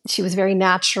she was very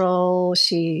natural.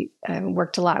 She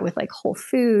worked a lot with whole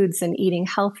foods and eating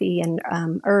healthy and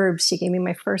herbs. She gave me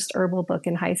my first herbal book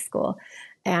in high school,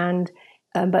 and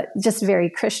but just very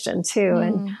Christian too.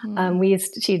 And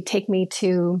she'd take me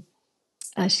to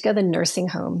she'd go to the nursing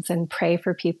homes and pray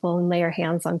for people and lay her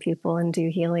hands on people and do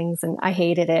healings. And I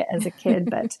hated it as a kid,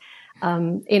 but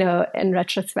in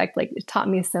retrospect, it taught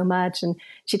me so much. And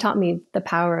she taught me the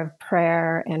power of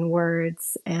prayer and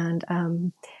words, and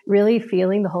really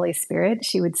feeling the Holy Spirit.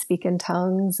 She would speak in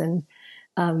tongues, and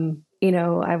I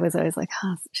was always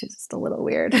she's just a little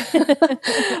weird.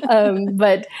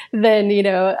 But then,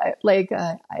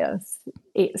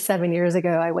 7 years ago,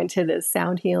 I went to this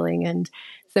sound healing, and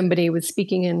somebody was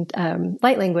speaking in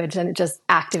light language, and it just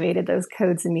activated those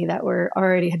codes in me that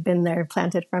had been there,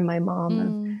 planted from my mom,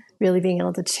 of really being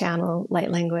able to channel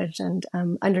light language and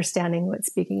understanding what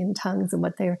speaking in tongues and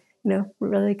what they're,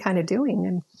 really kind of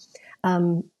doing.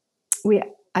 And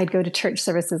I'd go to church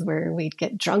services where we'd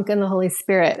get drunk in the Holy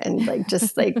Spirit and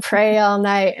just pray all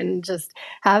night and just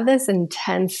have this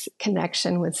intense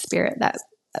connection with spirit that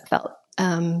felt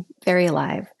very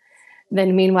alive.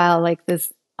 Then meanwhile,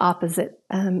 this opposite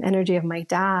energy of my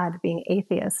dad being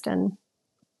atheist, and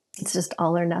it's just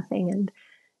all or nothing. And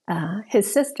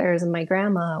his sisters and my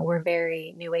grandma were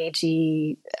very new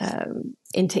agey,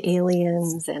 into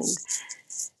aliens and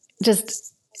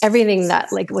just everything that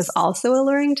was also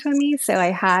alluring to me. So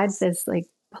I had this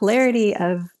polarity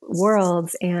of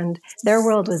worlds, and their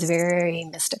world was very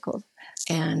mystical.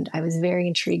 And I was very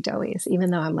intrigued always, even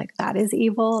though I'm that is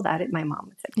evil. My mom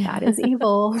would say, that is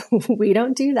evil. We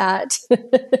don't do that.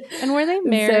 And were they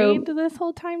married this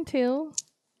whole time too?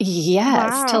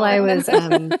 Yes, till I was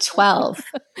 12.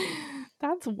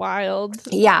 That's wild.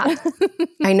 Yeah,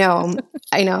 I know.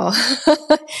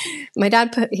 My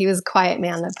dad he was a quiet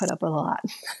man that put up with a lot.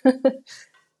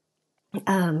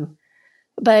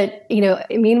 But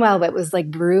meanwhile, what was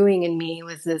brewing in me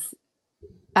was this.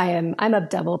 I'm a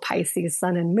double Pisces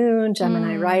sun and moon,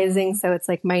 Gemini rising. So it's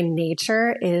my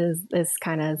nature is this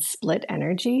kind of split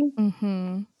energy.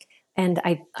 Mm-hmm. And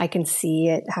I can see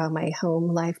it, how my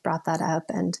home life brought that up.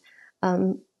 And,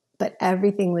 but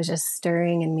everything was just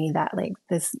stirring in me that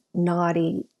this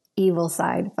naughty, evil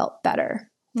side felt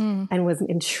better and was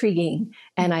intriguing.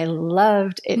 And I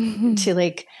loved it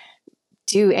to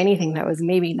do anything that was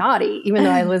maybe naughty, even though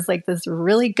I was this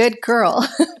really good girl.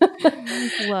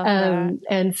 Love that.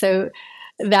 And so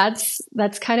that's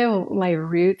kind of my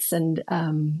roots. And,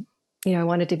 I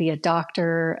wanted to be a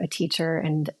doctor, a teacher,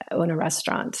 and own a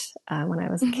restaurant when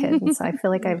I was a kid. And so I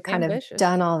feel I've kind of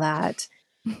done all that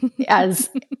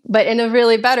but in a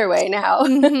really better way now.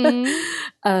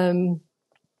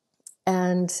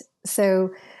 And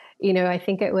so, I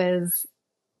think it was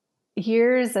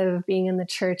years of being in the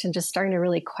church and just starting to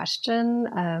really question,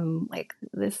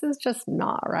 this is just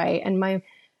not right. And my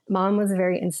mom was a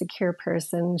very insecure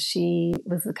person. She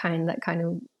was the kind that kind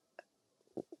of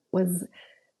was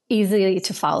easy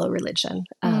to follow religion.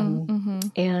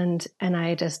 And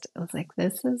I was like,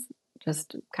 this is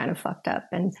just kind of fucked up.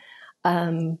 And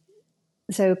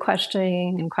so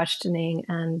questioning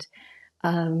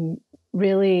and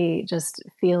really just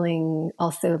feeling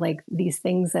also like these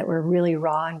things that were really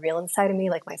raw and real inside of me,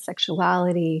 like my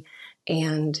sexuality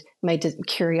and my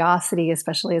curiosity,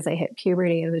 especially as I hit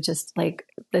puberty. It was just like,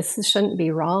 this shouldn't be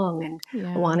wrong,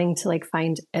 and wanting to like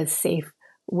find a safe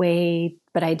way,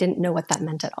 but I didn't know what that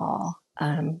meant at all,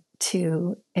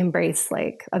 to embrace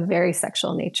like a very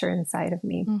sexual nature inside of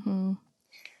me.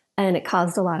 And it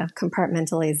caused a lot of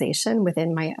compartmentalization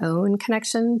within my own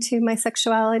connection to my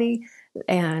sexuality.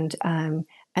 And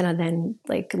then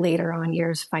like later on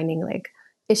years finding like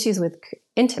issues with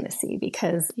intimacy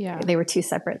because they were two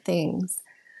separate things.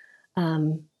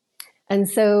 And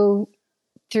so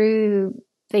through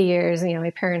the years, you know,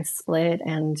 my parents split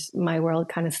and my world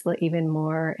kind of split even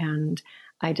more. And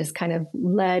I just kind of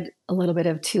led a little bit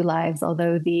of two lives,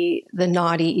 although the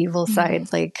naughty evil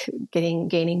side, like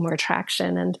gaining more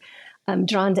traction. And I'm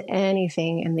drawn to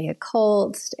anything in the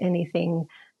occult, anything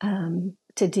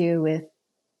to do with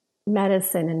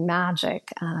medicine and magic.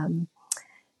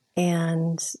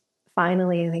 And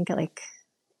finally, I think like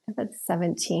at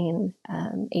 17,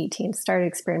 18, started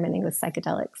experimenting with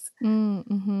psychedelics.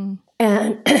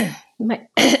 And my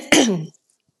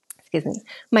excuse me,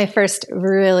 my first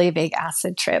really big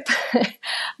acid trip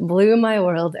blew my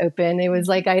world open. It was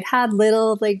like I'd had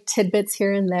little like tidbits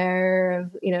here and there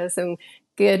of, you know, some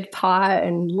good pot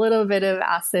and a little bit of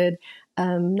acid,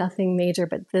 nothing major.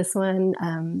 But this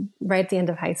one, right at the end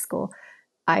of high school,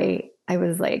 I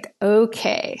was like,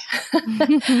 okay,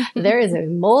 there is a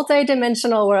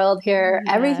multi-dimensional world here.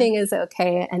 Everything is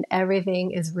okay and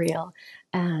everything is real.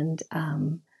 And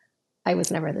I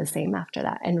was never the same after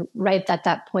that. And right at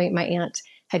that point, my aunt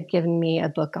had given me a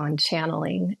book on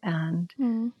channeling, and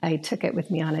I took it with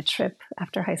me on a trip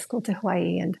after high school to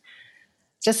Hawaii, and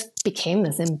just became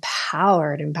this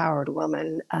empowered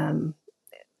woman, and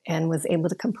was able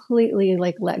to completely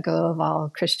like let go of all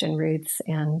Christian roots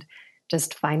and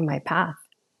just find my path.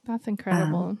 That's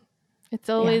incredible. It's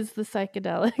always the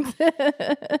psychedelics.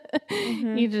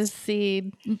 You just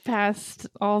see past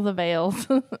all the veils.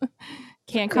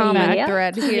 Can't come back.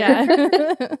 Thread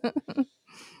here.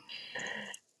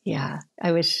 Yeah,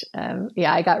 I wish.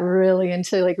 I got really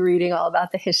into like reading all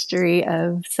about the history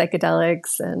of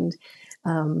psychedelics, and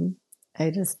I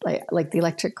just like the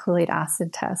electric Kool-Aid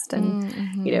acid test,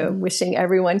 and you know, wishing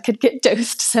everyone could get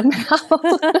dosed somehow.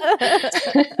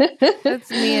 That's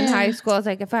me in high school. I was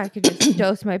like, if I could just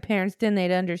dose my parents, then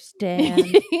they'd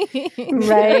understand.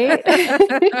 Right?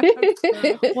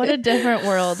 What a different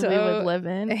world we would live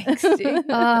in.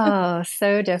 Oh,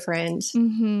 so different.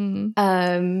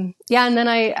 And then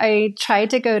I tried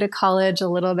to go to college a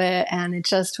little bit, and it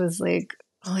just was like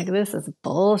this is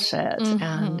bullshit.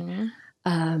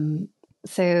 And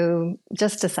so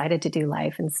just decided to do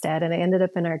life instead. And I ended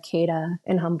up in Arcata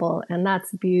in Humboldt, and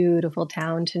that's a beautiful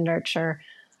town to nurture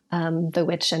the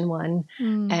witch in one.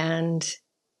 And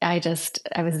I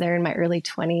was there in my early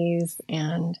 20s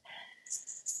and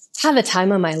had the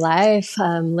time of my life,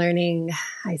 learning.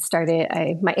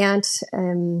 My aunt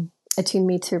attuned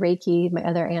me to Reiki, my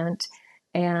other aunt,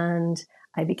 and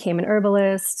I became an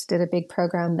herbalist, did a big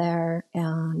program there,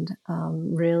 and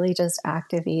really just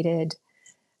activated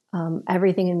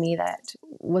everything in me that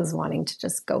was wanting to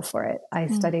just go for it. I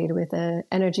studied with an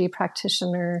energy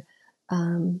practitioner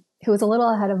who was a little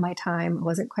ahead of my time. I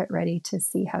wasn't quite ready to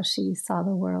see how she saw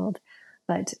the world,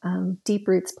 but deep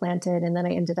roots planted. And then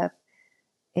I ended up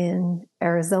in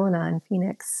Arizona in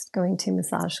Phoenix going to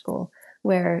massage school,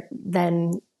 where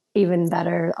then even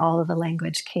better, all of the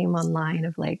language came online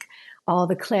of like all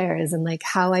the clairs and like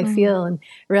how I feel, and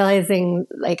realizing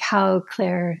like how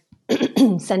clair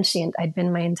sentient I'd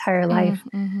been my entire life,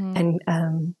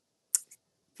 and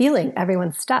feeling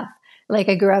everyone's stuff. Like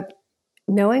I grew up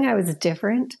knowing I was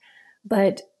different,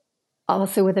 but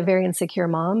also with a very insecure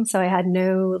mom. So I had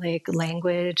no like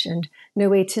language and no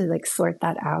way to like sort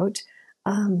that out.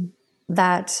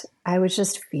 That I was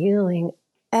just feeling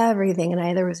everything,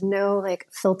 and there was no like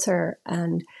filter,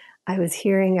 and I was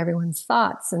hearing everyone's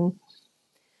thoughts. And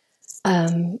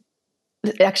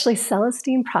actually,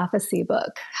 Celestine Prophecy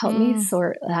book helped me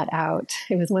sort that out.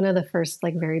 It was one of the first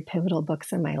like very pivotal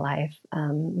books in my life,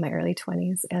 my early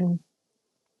 20s. And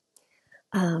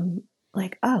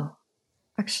like, oh,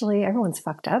 actually everyone's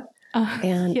fucked up,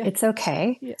 and it's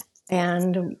okay. Yeah.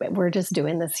 And we're just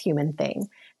doing this human thing.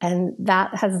 And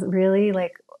that has really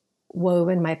like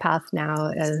woven my path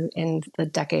now in the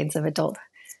decades of adult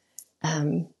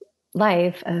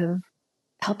life of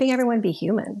helping everyone be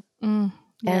human.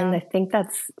 And I think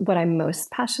that's what I'm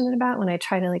most passionate about when I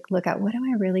try to like look at what do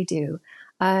I really do?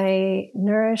 I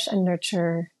nourish and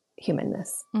nurture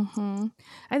humanness.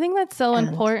 I think that's so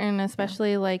important,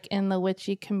 especially like in the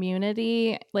witchy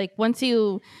community. Like once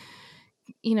you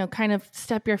kind of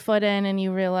step your foot in and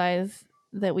you realize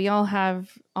that we all have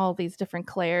all these different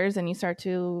clairs, and you start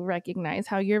to recognize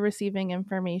how you're receiving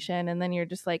information, and then you're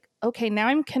just like, okay, now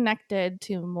I'm connected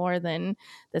to more than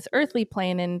this earthly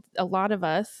plane. And a lot of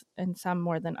us, and some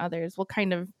more than others, will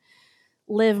kind of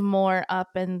live more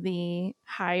up in the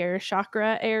higher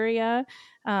chakra area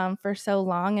for so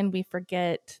long, and we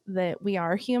forget that we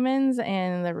are humans,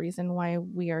 and the reason why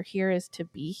we are here is to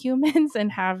be humans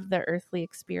and have the earthly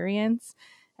experience.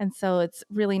 And so it's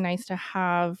really nice to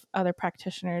have other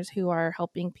practitioners who are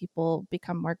helping people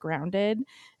become more grounded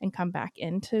and come back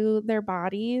into their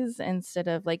bodies instead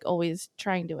of like always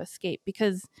trying to escape,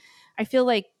 because I feel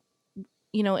like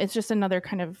it's just another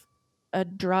kind of a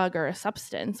drug or a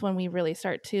substance when we really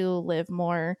start to live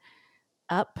more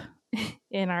up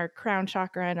in our crown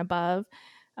chakra and above.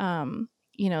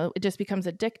 It just becomes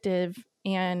addictive,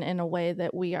 and in a way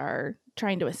that we are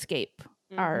trying to escape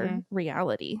our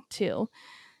reality too.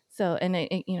 So, and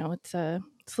it's a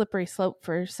slippery slope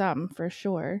for some, for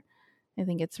sure. I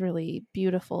think it's really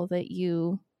beautiful that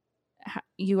you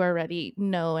already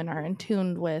know and are in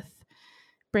tune with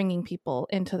bringing people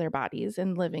into their bodies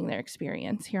and living their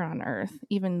experience here on earth,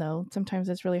 even though sometimes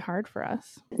it's really hard for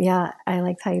us. Yeah, I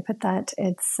liked how you put that.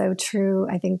 It's so true.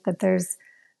 I think that there's,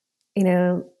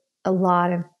 a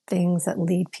lot of things that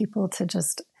lead people to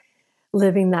just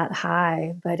living that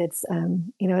high, but it's,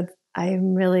 I'm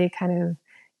really kind of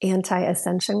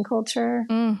anti-ascension culture.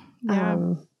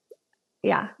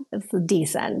 Yeah, it's the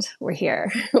descend. We're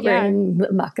here. We're in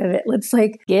the muck of it. Let's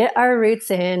like get our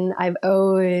roots in. I've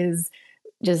always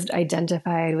just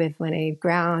identified with when I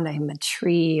ground, I'm a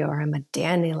tree or I'm a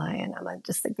dandelion. I'm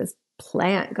just like this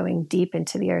plant going deep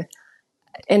into the earth.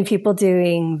 And people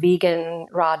doing vegan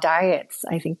raw diets,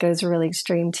 I think goes really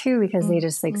extreme too, because they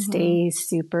just like stay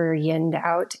super yinned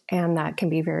out, and that can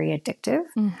be very addictive.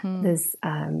 This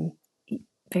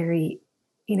very,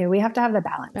 we have to have the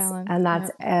balance. And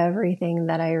that's everything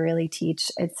that I really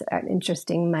teach. It's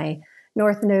interesting. My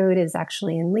North Node is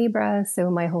actually in Libra,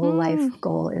 so my whole life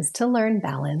goal is to learn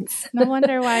balance. No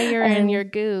wonder why you're in your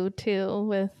goo too,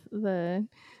 with the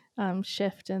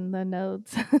shift in the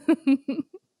nodes.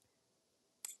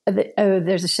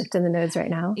 There's a shift in the nodes right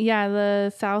now? Yeah,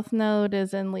 the South Node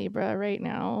is in Libra right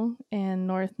now, and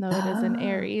North Node is in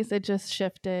Aries. It just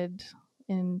shifted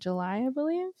in July, I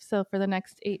believe. So for the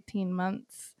next 18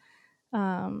 months,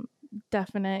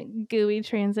 definite gooey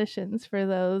transitions for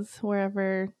those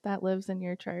wherever that lives in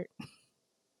your chart.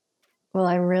 Well,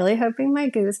 I'm really hoping my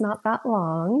goo is not that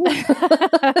long.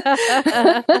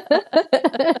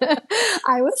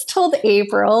 I was told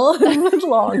April was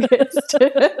longest.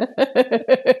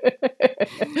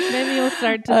 Maybe you'll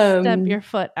start to step your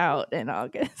foot out in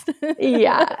August.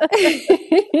 Yeah.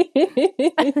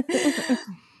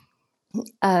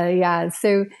 Yeah.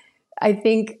 So I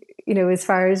think, as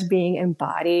far as being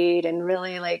embodied, and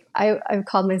really like, I've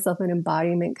called myself an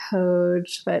embodiment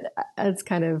coach, but it's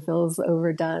kind of feels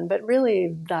overdone. But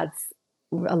really, that's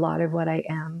a lot of what I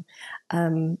am.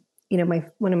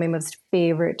 One of my most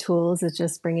favorite tools is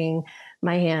just bringing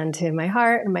my hand to my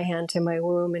heart and my hand to my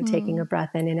womb and taking a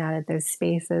breath in and out of those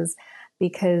spaces,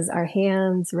 because our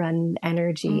hands run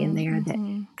energy, and they are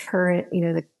the current,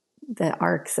 the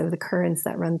arcs of the currents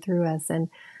that run through us. And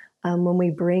when we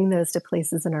bring those to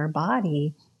places in our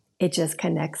body, it just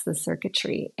connects the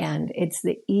circuitry, and it's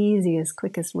the easiest,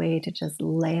 quickest way to just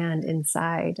land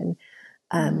inside.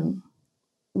 And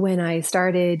when I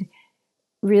started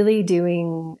really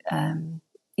doing,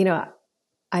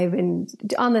 I've been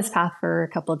on this path for a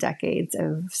couple decades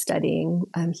of studying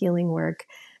healing work.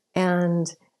 And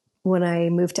when I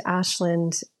moved to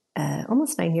Ashland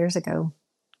almost 9 years ago,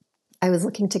 I was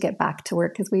looking to get back to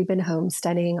work because we've been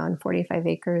homesteading on 45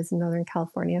 acres in Northern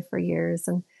California for years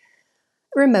and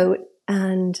remote.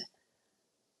 And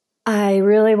I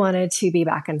really wanted to be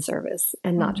back in service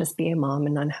and not just be a mom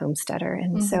and non-homesteader.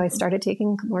 And so I started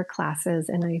taking more classes,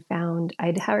 and I found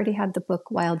I'd already had the book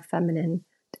Wild Feminine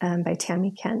by Tammy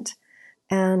Kent.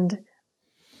 And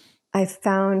I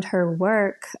found her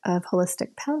work of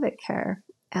holistic pelvic care.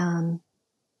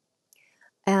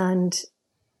 And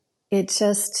it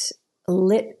just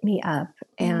lit me up,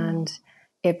 and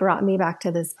it brought me back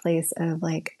to this place of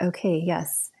like, okay,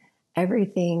 yes,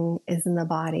 everything is in the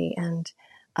body, and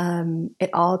it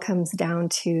all comes down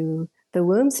to the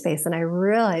womb space. And I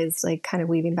realized, like, kind of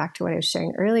weaving back to what I was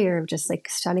sharing earlier, of just like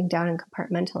shutting down and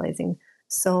compartmentalizing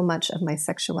so much of my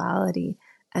sexuality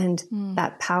and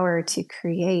that power to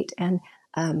create, and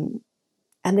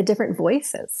the different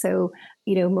voices. So,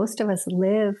 most of us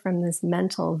live from this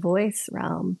mental voice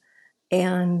realm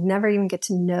and never even get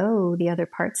to know the other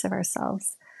parts of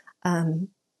ourselves.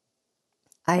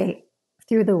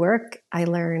 Through the work, I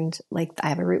learned like I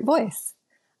have a root voice.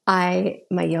 My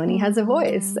yoni has a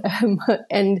voice,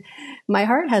 and my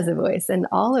heart has a voice, and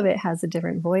all of it has a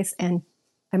different voice. And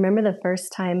I remember the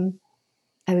first time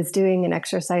I was doing an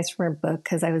exercise for a book,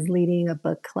 because I was leading a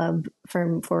book club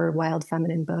for Wild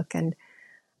Feminine Book, and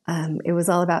it was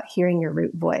all about hearing your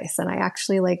root voice. And I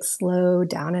actually like slowed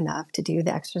down enough to do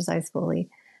the exercise fully,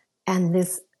 and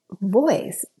this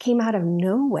voice came out of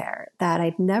nowhere that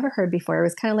I'd never heard before. It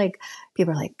was kind of like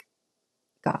people are like,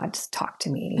 God, just talk to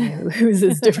me. Who's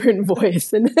this different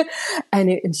voice?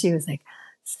 And she was like,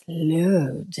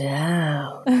 slow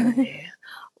down.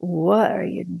 What are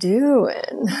you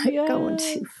doing? Yes. Going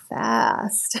too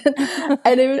fast.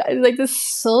 And it was like this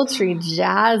sultry,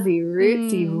 jazzy,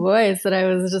 rootsy voice that I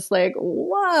was just like,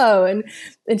 whoa.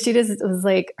 And she just was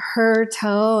like, her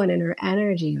tone and her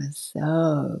energy was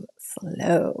so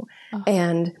slow. Oh.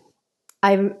 And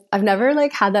I've never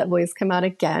like had that voice come out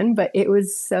again, but it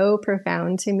was so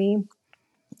profound to me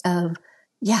of,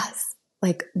 yes,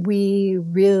 like we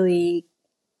really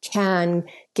can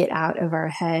get out of our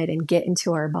head and get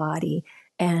into our body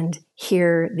and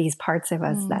hear these parts of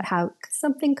us that have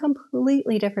something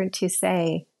completely different to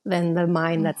say than the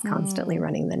mind that's constantly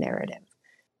running the narrative.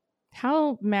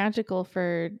 How magical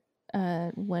for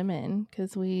women,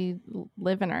 because we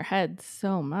live in our heads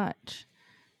so much.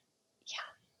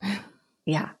 Yeah.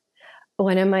 Yeah.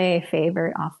 One of my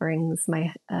favorite offerings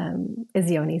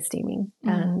is yoni steaming.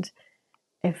 And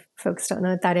if folks don't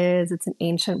know what that is, it's an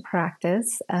ancient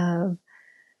practice of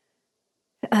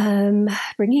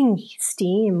bringing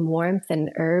steam, warmth,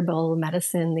 and herbal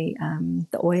medicine,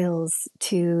 the oils,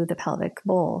 to the pelvic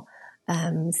bowl.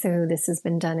 So this has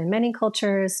been done in many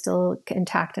cultures, still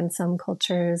intact in some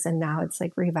cultures, and now it's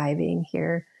like reviving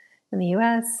here in the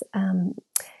U.S.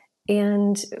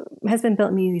 And has been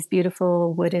built in these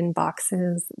beautiful wooden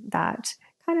boxes that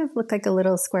kind of look like a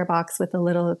little square box with a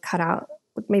little cutout,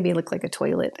 maybe look like a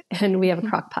toilet. And we have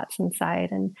crock pots inside.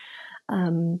 And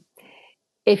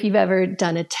if you've ever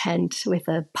done a tent with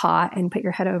a pot and put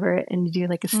your head over it and do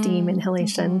like a steam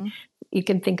inhalation, you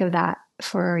can think of that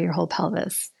for your whole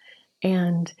pelvis.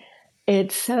 And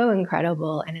it's so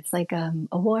incredible. And it's like a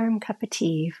warm cup of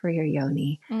tea for your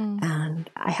yoni. And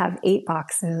I have 8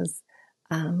 boxes.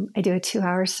 I do a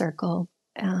 2-hour circle,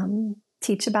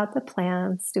 teach about the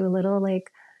plants, do a little like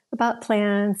about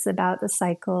plants, about the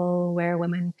cycle, where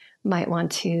women might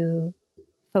want to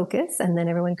focus, and then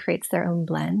everyone creates their own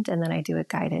blend, and then I do a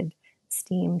guided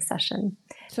steam session.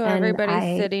 So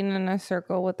everybody's sitting in a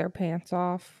circle with their pants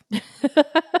off.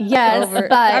 Yes,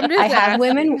 but I have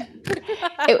women.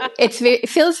 It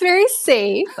feels very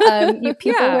safe.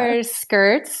 People wear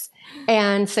skirts.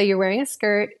 And so you're wearing a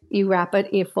skirt, you wrap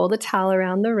it, you fold a towel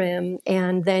around the rim,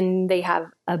 and then they have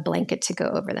a blanket to go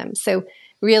over them. So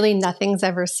really nothing's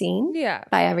ever seen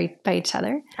by each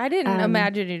other. I didn't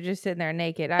imagine you just sitting there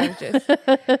naked. I was just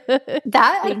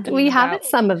that we have it,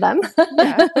 some of them.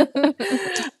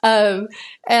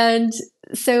 And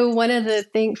so one of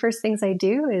the first things I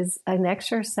do is an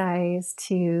exercise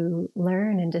to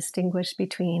learn and distinguish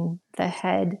between the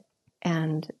head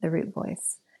and the root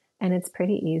voice. And it's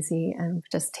pretty easy, and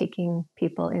just taking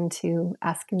people into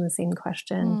asking the same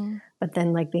question, but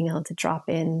then like being able to drop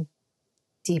in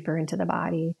deeper into the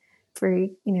body.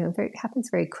 It happens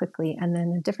very quickly, and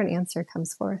then a different answer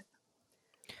comes forth.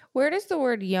 Where does the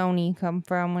word yoni come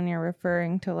from when you're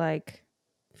referring to like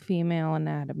female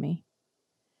anatomy?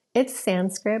 It's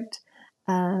Sanskrit.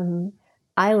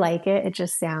 I like it. It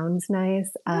just sounds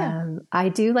nice. I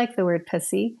do like the word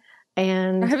pussy.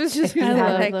 And I was just I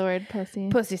love the word pussy.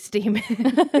 Pussy steaming.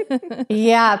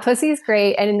 Yeah, pussy is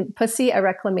great. And Pussy, A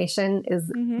Reclamation is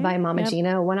by Mama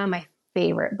Gina, one of my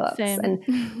favorite books. Same.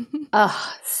 And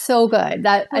so good.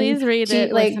 Please read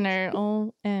it, listener.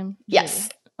 OMG. Yes.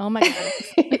 Oh my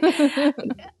God.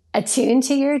 Attune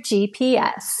to your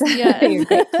GPS. Yes. Your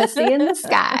great pussy in the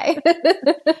sky.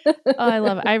 I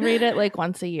love it. I read it like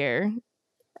once a year.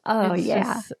 Oh, it's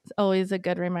yeah. Just always a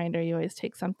good reminder. You always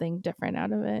take something different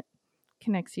out of it.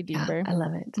 Connects you deeper. I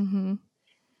love it.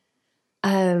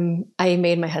 I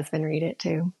made my husband read it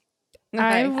too.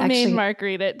 I made Mark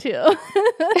read it too.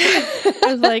 I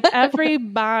was like,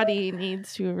 everybody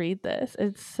needs to read this.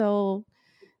 It's so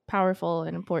powerful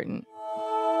and important.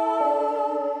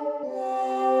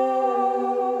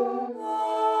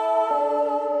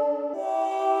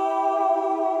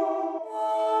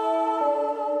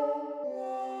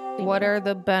 what are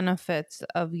the benefits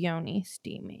of yoni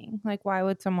steaming? Like, why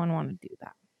would someone want to do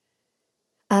that?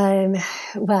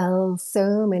 Well,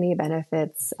 so many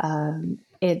benefits.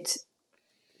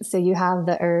 So you have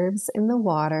the herbs in the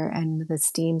water and the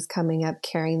steams coming up,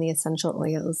 carrying the essential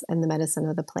oils and the medicine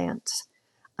of the plant,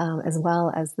 as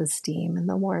well as the steam and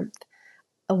the warmth.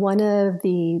 One of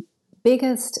the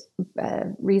biggest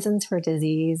reasons for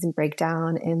disease and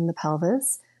breakdown in the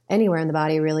pelvis, anywhere in the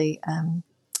body really,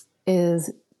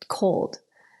 is cold.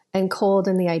 And cold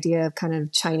in the idea of kind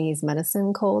of Chinese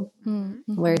medicine cold,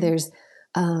 where there's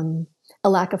a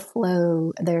lack of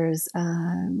flow, there's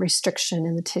restriction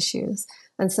in the tissues.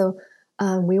 And so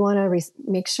we want to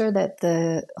make sure that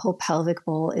the whole pelvic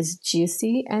bowl is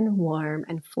juicy and warm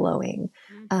and flowing.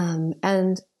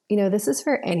 And, this is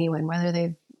for anyone, whether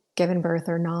they've given birth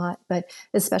or not, but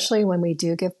especially when we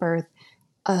do give birth,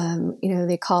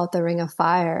 they call it the ring of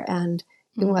fire. And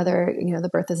whether, the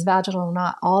birth is vaginal or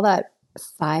not, all that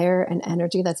fire and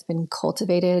energy that's been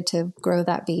cultivated to grow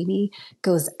that baby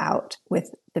goes out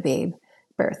with the babe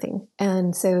birthing.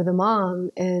 And so the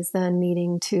mom is then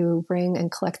needing to bring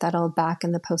and collect that all back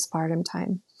in the postpartum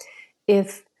time.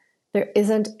 If there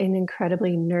isn't an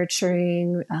incredibly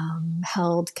nurturing,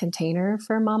 held container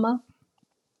for mama,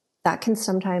 that can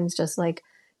sometimes just like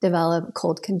develop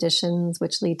cold conditions,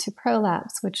 which lead to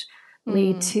prolapse, which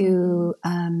lead to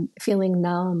feeling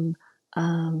numb,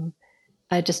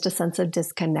 just a sense of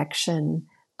disconnection,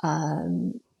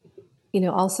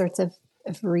 all sorts of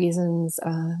reasons,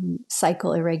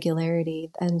 cycle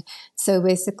irregularity. And so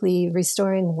basically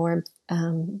restoring warmth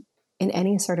in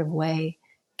any sort of way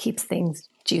keeps things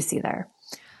juicy there.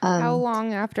 How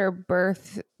long after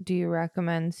birth do you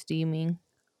recommend steaming?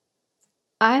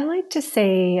 I like to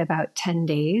say about 10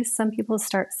 days. Some people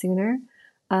start sooner.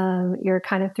 You're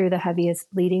kind of through the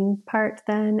heaviest bleeding part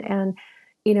then. And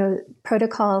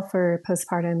protocol for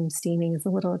postpartum steaming is a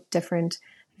little different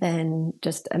than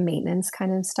just a maintenance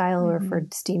kind of style or for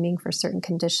steaming for certain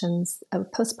conditions.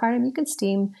 Postpartum, you can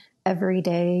steam every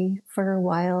day for a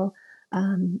while,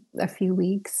 a few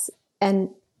weeks. And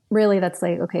really that's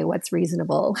like, okay, what's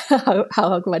reasonable?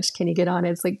 How much can you get on it?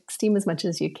 It's like steam as much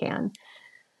as you can.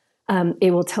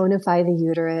 It will tonify the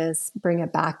uterus, bring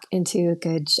it back into a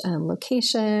good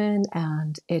location,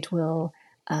 and it will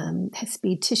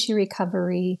speed tissue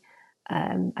recovery.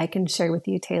 I can share with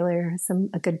you, Taylor,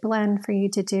 a good blend for you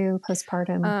to do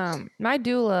postpartum. My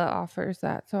doula offers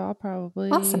that, so I'll probably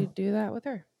do that with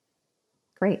her.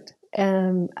 Great.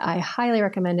 I highly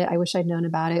recommend it. I wish I'd known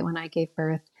about it when I gave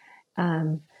birth.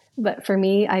 But for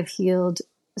me, I've healed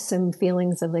some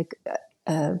feelings of like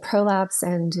prolapse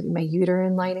and my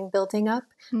uterine lining building up.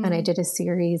 And I did a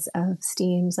series of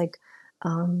steams, like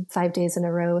 5 days in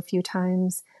a row, a few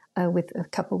times with a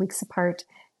couple weeks apart,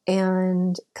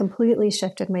 and completely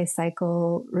shifted my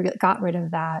cycle, got rid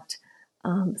of that.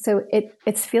 So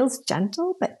it feels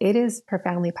gentle, but it is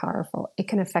profoundly powerful. It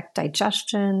can affect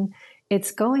digestion.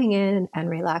 It's going in and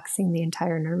relaxing the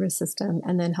entire nervous system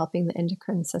and then helping the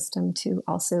endocrine system to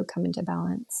also come into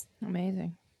balance.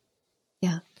 Amazing.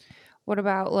 Yeah. What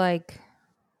about like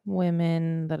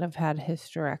women that have had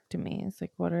hysterectomies?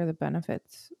 Like, what are the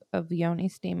benefits of yoni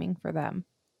steaming for them?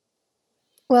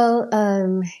 Well,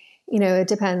 it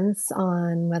depends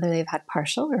on whether they've had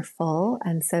partial or full.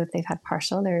 And so if they've had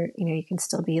partial, you can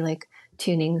still be like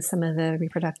tuning some of the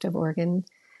reproductive organ.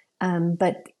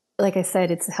 But like I said,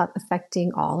 it's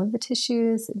affecting all of the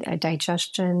tissues,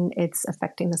 digestion. It's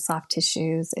affecting the soft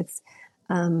tissues. It's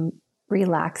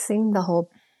relaxing the whole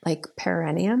like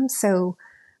perineum. So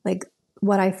like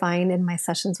what I find in my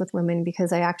sessions with women,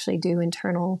 because I actually do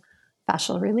internal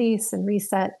fascial release and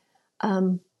reset,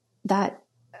 that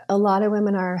a lot of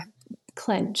women are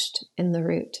clenched in the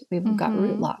root. We've got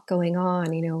root lock going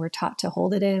on. We're taught to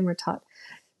hold it in. We're taught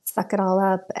suck it all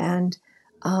up. And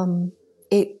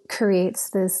it creates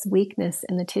this weakness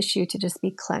in the tissue to just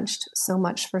be clenched so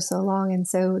much for so long. And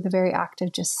so the very act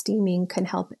of just steaming can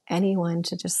help anyone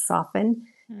to just soften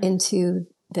into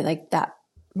that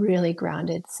really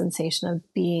grounded sensation of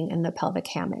being in the pelvic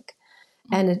hammock.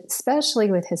 And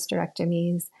especially with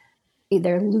hysterectomies,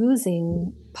 they're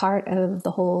losing part of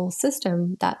the whole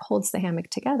system that holds the hammock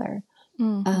together.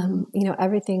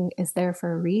 Everything is there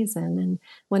for a reason. And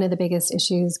one of the biggest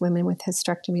issues women with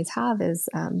hysterectomies have is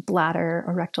bladder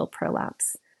or rectal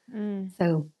prolapse.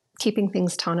 So keeping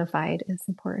things tonified is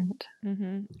important.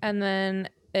 And then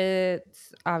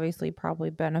it's obviously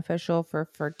probably beneficial for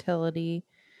fertility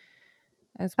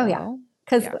as well. Oh, yeah.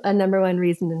 Because a number one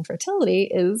reason infertility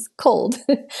is cold.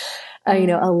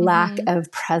 A lack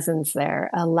of presence there,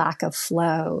 a lack of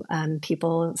flow.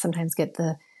 People sometimes get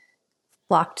the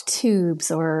blocked tubes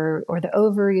or the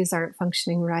ovaries aren't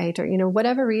functioning right, or,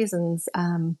 whatever reasons,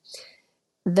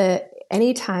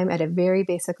 anytime at a very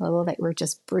basic level that we're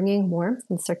just bringing warmth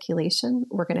and circulation,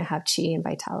 we're going to have chi and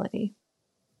vitality.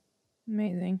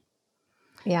 Amazing.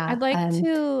 Yeah. I'd like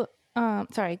to,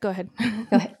 sorry, go ahead.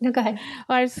 Go ahead. No, go ahead.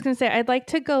 Well, I was just going to say, I'd like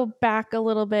to go back a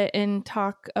little bit and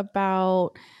talk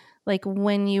about like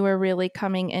when you were really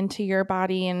coming into your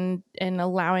body and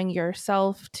allowing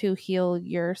yourself to heal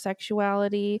your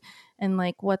sexuality, and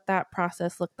like what that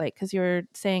process looked like. Because you were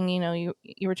saying,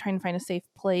 you were trying to find a safe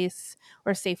place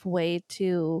or a safe way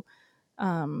to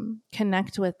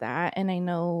connect with that. And I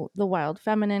know the Wild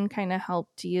Feminine kind of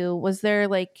helped you. Was there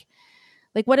like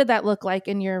what did that look like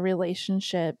in your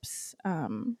relationships,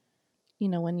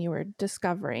 when you were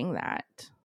discovering that?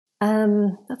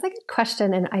 That's a good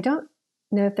question. And I don't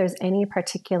know if there's any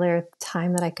particular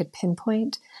time that I could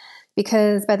pinpoint,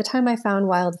 because by the time I found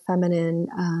Wild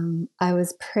Feminine, I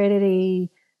was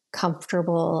pretty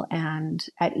comfortable and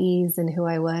at ease in who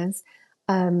I was.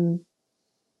 So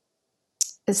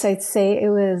I'd say it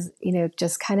was,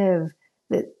 just kind of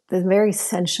the very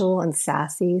sensual and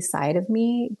sassy side of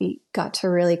me got to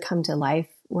really come to life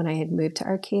when I had moved to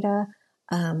Arcata.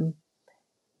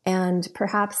 And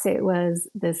perhaps it was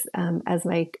this, as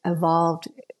I evolved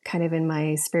kind of in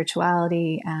my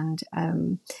spirituality and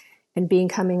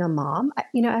becoming a mom,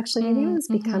 actually maybe it was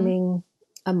becoming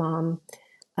a mom.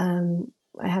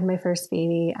 I had my first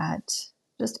baby at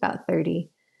just about 30,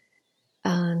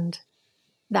 and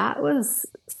that was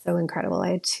so incredible.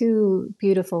 I had 2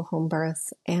 beautiful home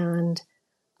births, and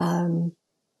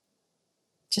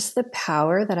just the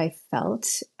power that I felt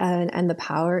and the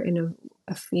power in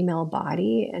a female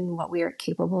body and what we are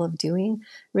capable of doing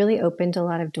really opened a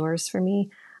lot of doors for me.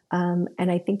 And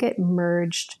I think it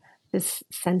merged this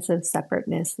sense of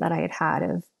separateness that I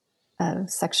had of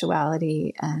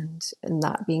sexuality and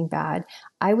not being bad.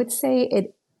 I would say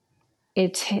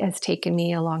it has taken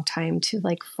me a long time to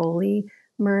like fully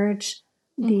merge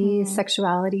the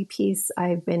sexuality piece.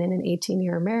 I've been in an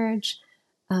 18-year marriage.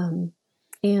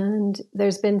 And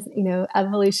there's been,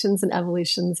 evolutions and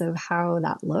evolutions of how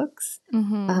that looks.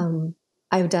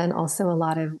 I've done also a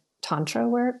lot of Tantra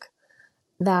work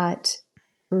that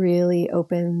really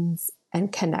opens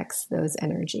and connects those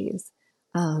energies.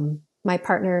 My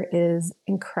partner is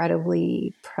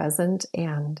incredibly present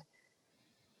and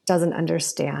doesn't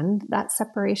understand that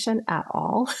separation at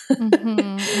all.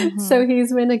 So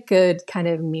he's been a good kind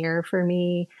of mirror for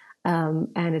me.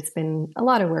 And it's been a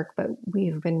lot of work, but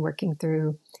we've been working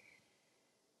through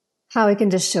how I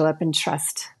can just show up and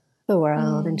trust the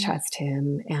world and trust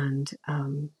him. And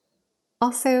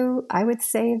also, I would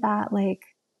say that like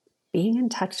being in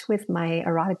touch with my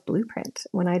erotic blueprint,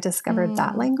 when I discovered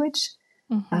that language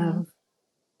of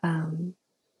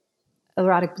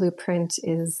erotic blueprint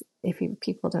is, if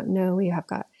people don't know, we have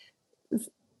got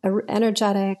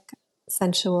energetic,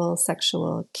 sensual,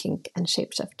 sexual, kink, and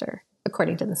shapeshifter,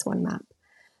 according to this one map.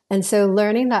 And so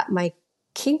learning that my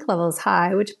kink level is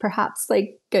high, which perhaps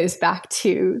like goes back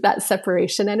to that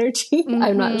separation energy.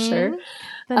 I'm not sure.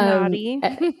 The naughty.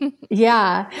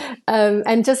 Yeah.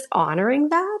 And just honoring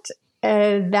that,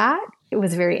 it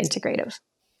was very integrative.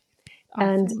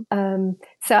 Awesome. And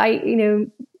so I,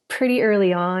 pretty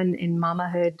early on in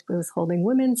mamahood, I was holding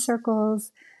women's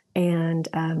circles and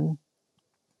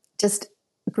just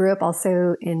grew up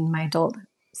also in my adult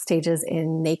stages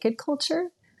in naked culture.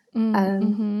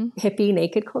 Hippie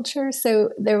naked culture. So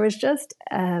there was just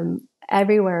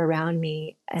everywhere around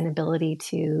me an ability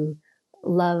to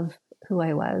love who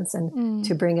I was and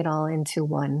to bring it all into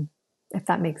one, if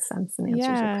that makes sense and answers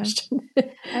your question.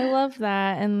 I love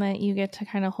that, and that you get to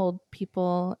kind of hold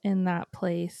people in that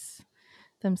place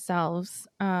themselves.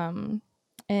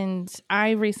 And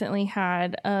I recently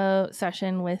had a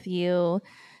session with you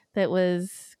that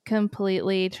was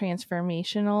completely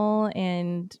transformational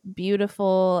and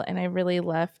beautiful, and I really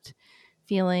left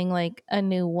feeling like a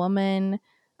new woman.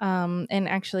 And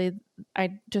actually,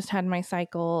 I just had my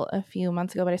cycle a few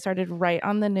months ago, but I started right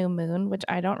on the new moon, which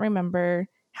I don't remember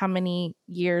how many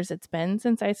years it's been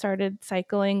since I started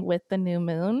cycling with the new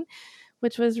moon,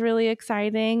 which was really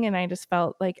exciting. And I just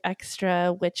felt like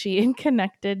extra witchy and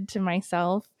connected to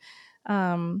myself.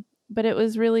 But it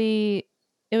was really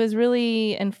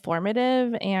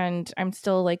informative, and I'm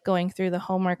still like going through the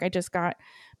homework. I just got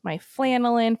my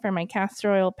flannel in for my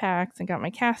castor oil packs and got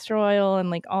my castor oil and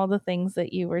like all the things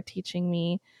that you were teaching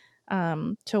me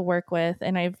to work with.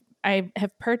 And I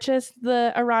have purchased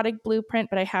the erotic blueprint,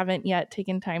 but I haven't yet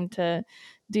taken time to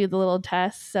do the little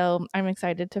tests. So I'm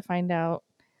excited to find out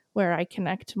where I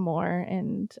connect more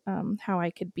and how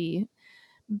I could be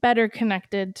better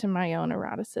connected to my own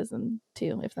eroticism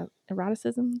too, if that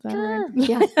eroticism, is that Sure.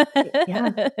 right?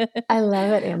 Yeah. I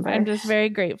love it, Amber. I'm just very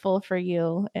grateful for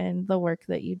you and the work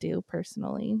that you do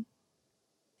personally.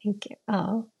 Thank you.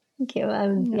 Oh, thank you.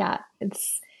 Yeah,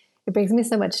 it brings me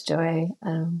so much joy,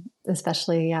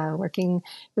 especially working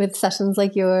with sessions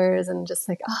like yours, and just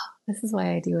like, oh, this is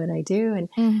why I do what I do.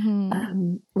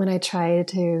 And when I try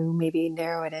to maybe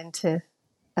narrow it into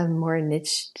a more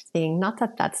niched thing, not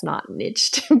that that's not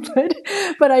niched,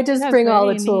 but I just bring all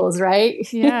the tools, right?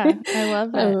 Yeah, I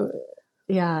love it.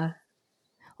 Yeah.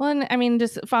 Well, and I mean,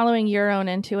 just following your own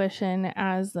intuition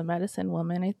as the medicine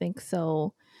woman, I think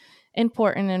so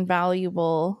important and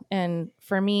valuable. And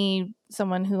for me,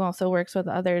 someone who also works with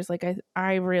others, like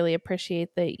I really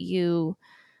appreciate that you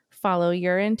follow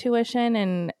your intuition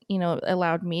and, you know,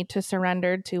 allowed me to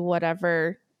surrender to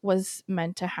whatever was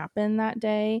meant to happen that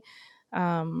day.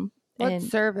 What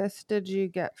service did you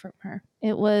get from her?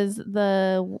 It was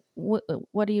the,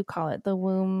 what do you call it? The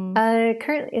womb?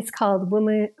 Currently, it's called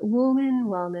Woman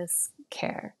Wellness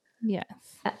Care. Yes.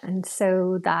 And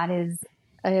so that is,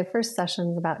 first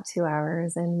session is about 2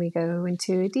 hours, and we go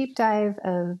into a deep dive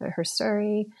of her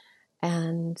story,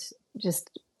 and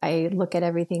just I look at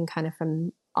everything kind of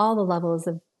from all the levels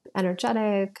of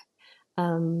energetic,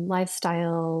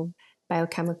 lifestyle,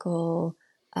 biochemical,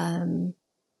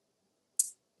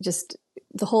 just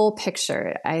the whole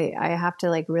picture. I have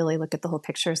to like really look at the whole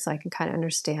picture so I can kind of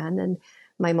understand, and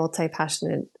my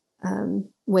multi-passionate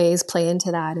ways play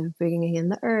into that, of bringing in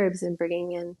the herbs and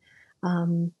bringing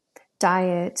in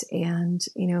diet, and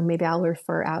maybe I'll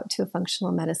refer out to a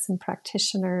functional medicine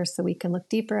practitioner so we can look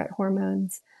deeper at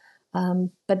hormones.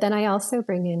 But then I also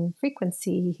bring in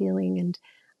frequency healing, and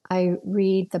I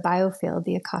read the biofield,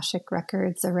 the Akashic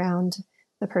records around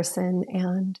the person,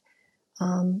 and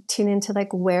tune into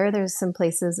like where there's some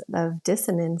places of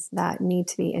dissonance that need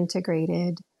to be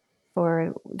integrated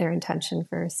for their intention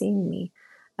for seeing me.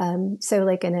 So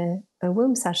like in a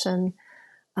womb session,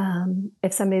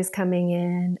 if somebody's coming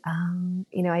in,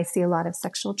 I see a lot of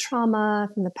sexual trauma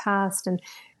from the past, and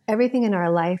everything in our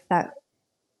life that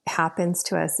happens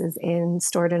to us is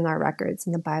stored in our records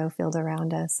in the biofield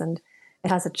around us, and it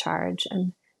has a charge.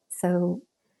 And so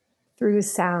through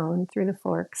sound, through the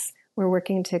forks, we're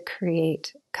working to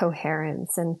create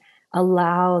coherence and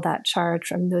allow that charge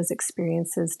from those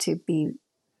experiences to be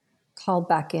called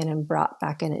back in and brought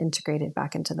back in, integrated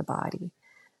back into the body.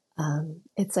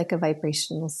 It's like a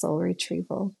vibrational soul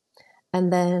retrieval.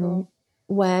 And then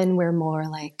when we're more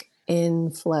like in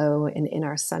flow and in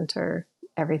our center,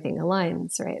 everything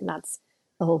aligns, right? And that's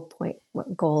the whole point,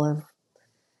 what goal of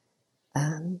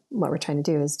what we're trying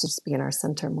to do is just be in our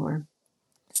center more.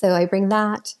 So I bring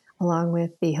that along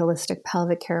with the holistic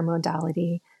pelvic care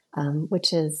modality,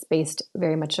 which is based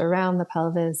very much around the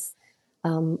pelvis,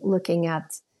 looking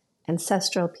at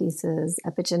ancestral pieces,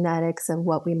 epigenetics of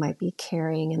what we might be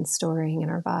carrying and storing in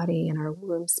our body, in our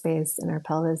womb space, in our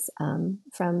pelvis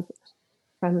from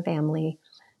family.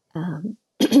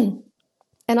 And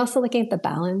also looking at the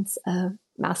balance of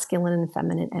masculine and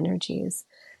feminine energies.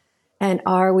 And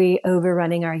are we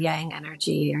overrunning our yang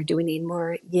energy, or do we need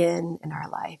more yin in our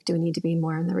life? Do we need to be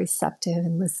more in the receptive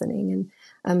and listening?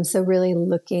 And so really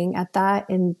looking at that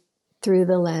through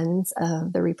the lens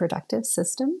of the reproductive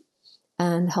system,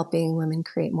 and helping women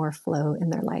create more flow in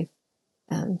their life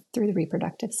through the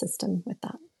reproductive system with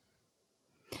that.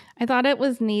 I thought it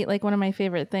was neat. Like, one of my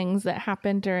favorite things that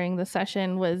happened during the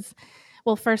session was,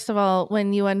 well, first of all,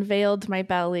 when you unveiled my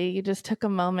belly, you just took a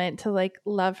moment to like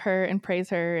love her and praise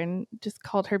her and just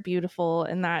called her beautiful.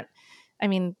 And that, I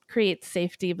mean, creates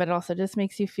safety, but also just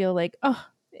makes you feel like, oh,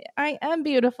 I am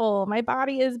beautiful. My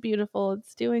body is beautiful.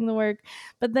 It's doing the work.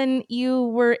 But then you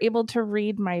were able to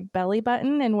read my belly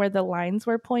button and where the lines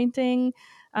were pointing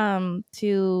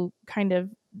to kind of,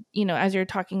 as you're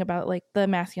talking about like the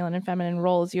masculine and feminine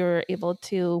roles, you're able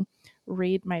to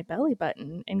read my belly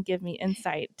button and give me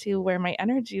insight to where my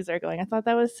energies are going. I thought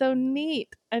that was so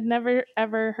neat. I'd never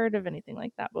ever heard of anything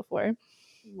like that before.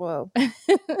 Whoa.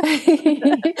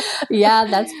 Yeah,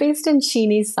 that's based in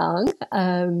Chini's song,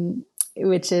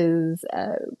 which is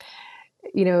a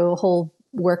whole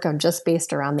work on just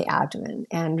based around the abdomen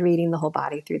and reading the whole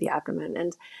body through the abdomen.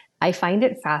 And I find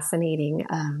it fascinating.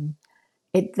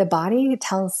 The body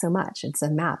tells so much. It's a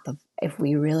map of, if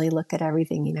we really look at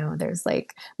everything, there's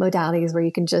like modalities where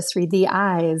you can just read the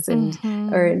eyes and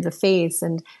or the face.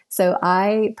 And so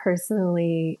I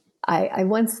personally, I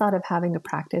once thought of having a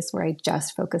practice where I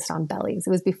just focused on bellies.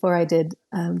 It was before I did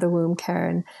the womb care.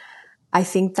 And I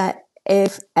think that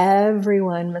if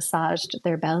everyone massaged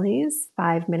their bellies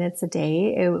 5 minutes a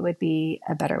day, it would be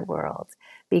a better world,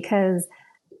 because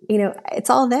it's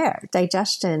all there.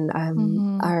 Digestion,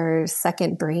 our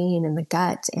second brain in the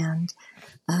gut. And,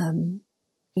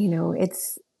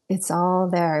 it's all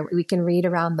there. We can read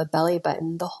around the belly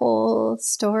button, the whole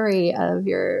story of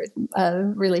your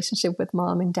relationship with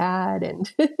mom and dad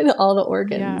and all the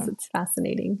organs. Yeah. It's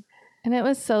fascinating. And it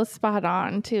was so spot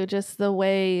on too. Just the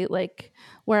way, like,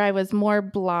 where I was more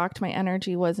blocked, my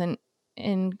energy wasn't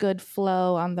in good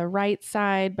flow on the right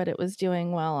side, but it was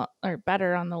doing well or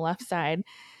better on the left side.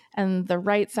 And the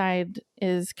right side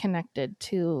is connected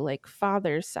to like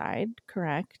father's side,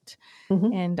 correct?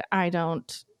 Mm-hmm. And I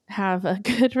don't have a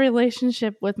good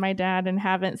relationship with my dad and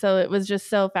haven't. So it was just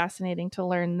so fascinating to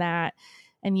learn that.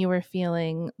 And you were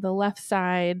feeling the left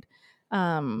side,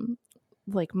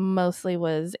 like mostly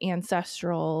was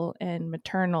ancestral and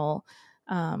maternal,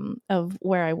 of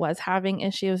where I was having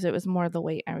issues. It was more the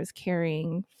weight I was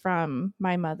carrying from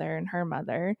my mother and her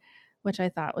mother, which I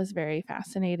thought was very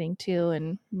fascinating too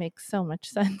and makes so much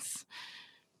sense.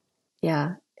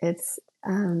 Yeah, it's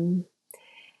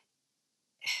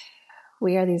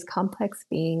we are these complex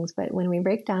beings, but when we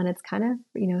break down, it's kind of,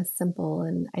 simple.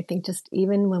 And I think just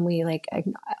even when we like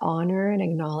honor and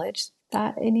acknowledge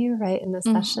that in you, right, in the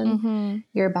session,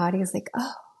 your body is like,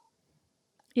 oh,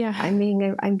 yeah, I'm being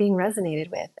resonated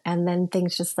with. And then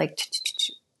things just like,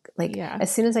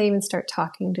 as soon as I even start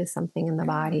talking to something in the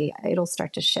body, it'll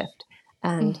start to shift.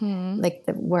 And like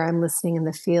where I'm listening in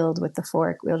the field with the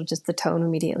fork, the tone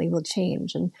immediately will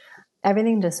change. And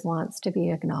everything just wants to be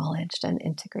acknowledged and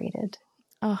integrated.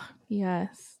 Oh,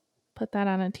 yes. Put that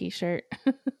on a t-shirt.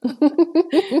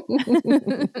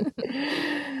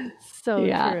 So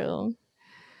yeah. True.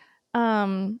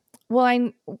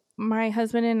 Well, my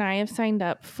husband and I have signed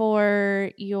up for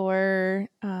your,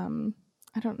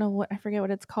 I don't know I forget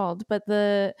what it's called, but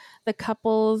the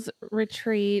couples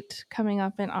retreat coming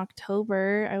up in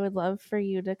October. I would love for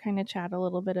you to kind of chat a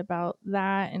little bit about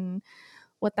that and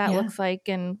what that looks like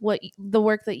and what the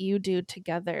work that you do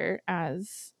together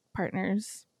as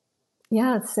partners.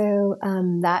 Yeah, so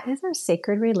that is our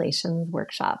Sacred Relations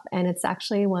workshop, and it's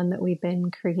actually one that we've been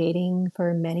creating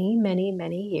for many, many,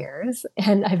 many years.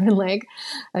 And I've been like,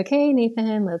 okay,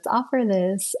 Nathan, let's offer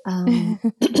this.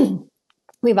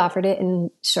 We've offered it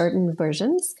in shortened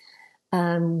versions.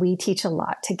 We teach a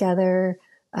lot together.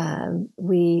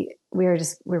 We're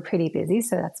pretty busy,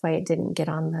 so that's why it didn't get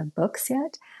on the books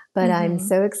yet. But I'm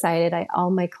so excited.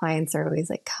 All my clients are always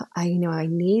like, I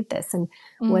need this. And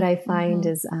what I find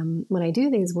is when I do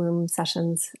these womb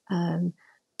sessions,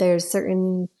 there's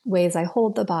certain ways I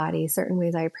hold the body, certain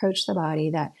ways I approach the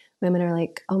body that women are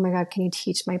like, oh my God, can you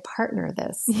teach my partner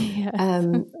this? Yes.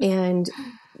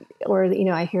 Or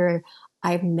I hear,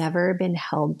 I've never been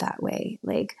held that way.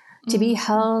 Like to be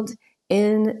held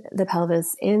in the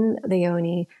pelvis, in the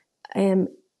yoni,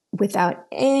 without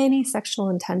any sexual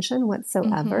intention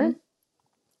whatsoever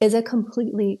is a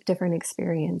completely different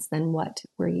experience than what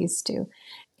we're used to.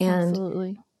 And,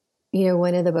 absolutely.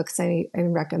 One of the books I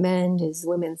recommend is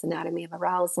Women's Anatomy of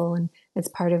Arousal. And it's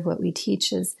part of what we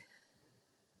teach is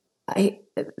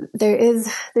there's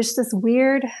this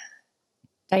weird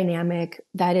dynamic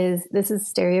this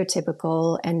is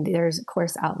stereotypical, and there's of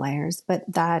course outliers, but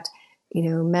that,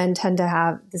 men tend to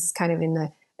have, this is kind of in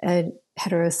the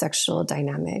heterosexual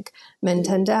dynamic. Men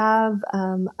tend to have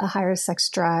a higher sex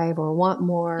drive or want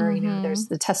more. There's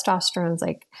the testosterone's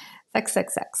like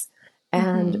sex.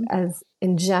 And as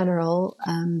in general,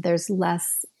 there's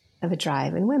less of a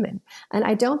drive in women. And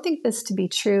I don't think this to be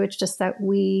true. It's just that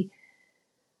we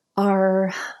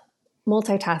are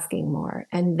multitasking more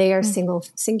and they are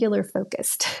singular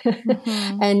focused.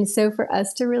 And so for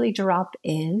us to really drop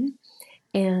in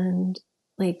and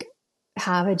like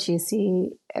have a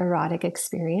juicy erotic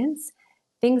experience,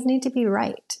 things need to be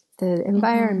right. The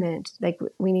environment, like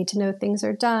we need to know things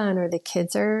are done, or the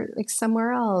kids are like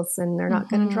somewhere else and they're not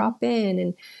going to drop in.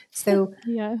 And so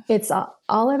it's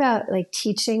all about like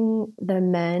teaching the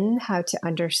men how to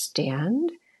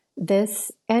understand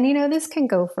this. And, this can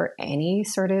go for any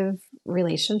sort of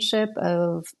relationship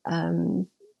of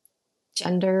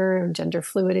gender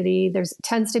fluidity. There's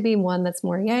tends to be one that's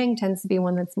more yang, tends to be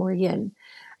one that's more yin.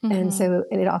 And so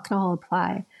it all can all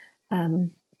apply.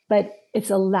 But it's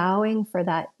allowing for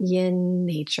that yin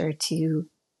nature to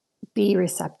be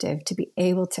receptive, to be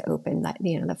able to open that,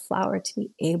 the flower to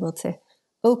be able to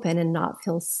open and not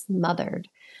feel smothered.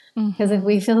 Because if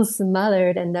we feel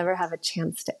smothered and never have a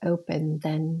chance to open,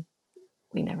 then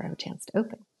we never have a chance to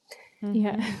open.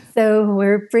 Yeah. So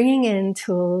we're bringing in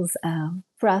tools of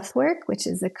breath work, which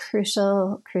is a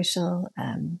crucial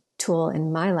tool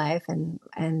in my life,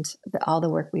 and all the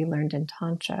work we learned in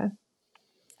Tantra,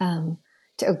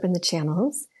 to open the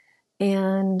channels.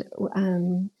 And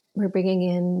we're bringing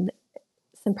in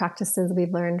some practices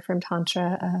we've learned from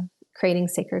Tantra of creating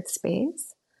sacred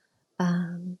space,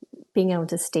 being able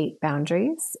to state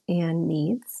boundaries and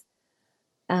needs,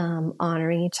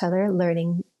 honoring each other,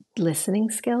 learning listening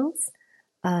skills.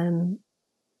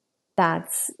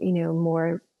 That's,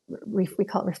 more, we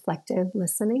call it reflective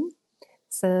listening,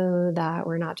 so that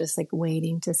we're not just like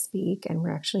waiting to speak and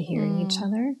we're actually hearing each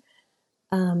other.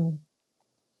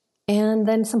 And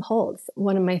then some holds.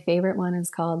 One of my favorite one is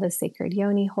called the Sacred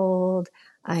Yoni Hold.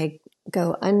 I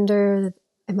go under,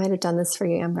 I might have done this for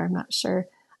you, Amber, I'm not sure.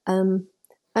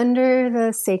 Under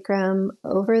the sacrum,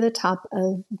 over the top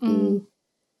of the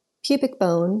pubic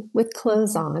bone with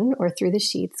clothes on, or through the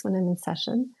sheets when I'm in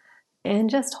session, and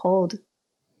just hold.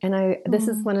 And this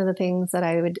is one of the things that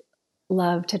I would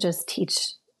love to just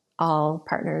teach all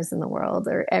partners in the world,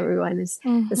 or everyone,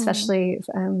 especially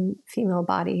female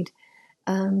bodied.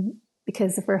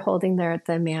 Because if we're holding there,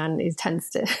 the man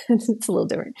tends to, it's a little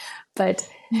different, but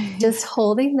just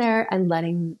holding there and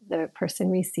letting the person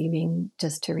receiving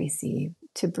just to receive,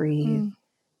 to breathe,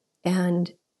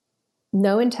 and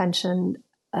no intention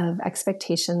of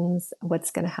expectations,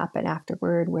 what's going to happen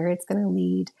afterward, where it's going to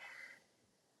lead.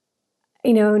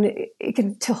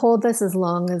 To hold this as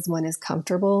long as one is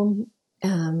comfortable,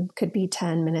 could be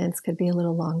 10 minutes, could be a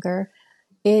little longer.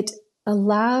 It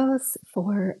allows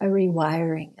for a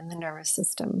rewiring in the nervous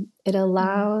system. It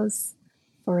allows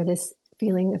for this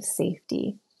feeling of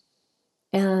safety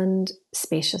and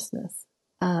spaciousness.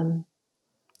 And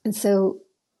so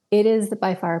it is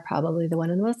by far probably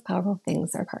one of the most powerful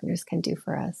things our partners can do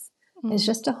for us, is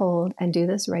just to hold and do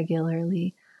this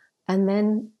regularly. And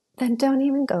then don't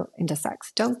even go into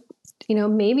sex. Don't,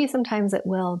 maybe sometimes it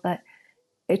will, but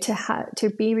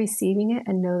to be receiving it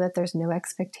and know that there's no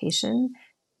expectation,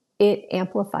 it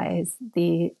amplifies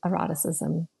the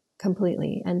eroticism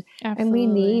completely. And we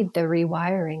need the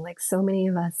rewiring. Like, so many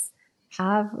of us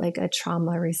have like a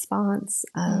trauma response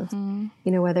of,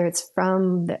 whether it's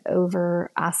from the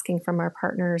over asking from our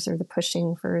partners, or the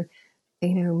pushing for,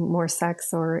 more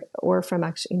sex, or from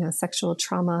actually, sexual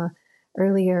trauma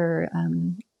earlier,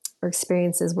 or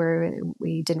experiences where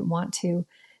we didn't want to.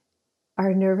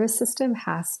 Our nervous system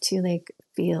has to like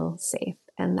feel safe,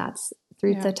 and that's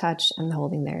through the touch, and the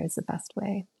holding there is the best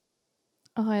way.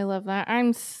 Oh, I love that.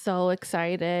 I'm so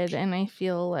excited, and I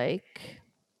feel like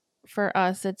for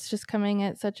us it's just coming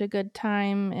at such a good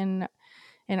time in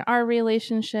our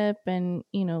relationship. And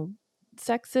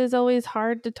sex is always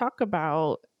hard to talk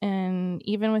about, and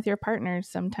even with your partners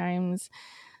sometimes.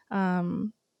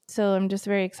 So I'm just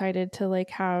very excited to like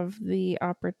have the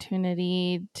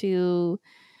opportunity to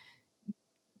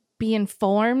be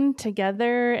informed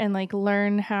together and like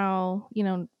learn how,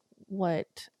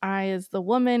 what I as the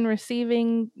woman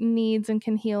receiving needs and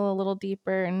can heal a little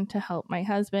deeper, and to help my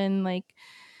husband like,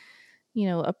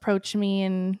 approach me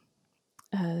in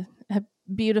a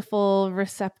beautiful,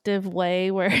 receptive way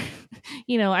where,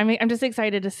 I'm just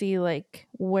excited to see like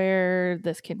where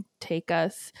this can take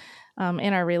us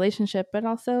in our relationship, but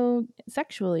also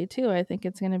sexually too. I think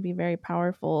it's going to be very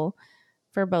powerful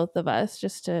for both of us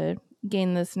just to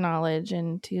gain this knowledge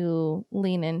and to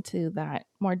lean into that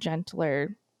more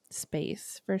gentler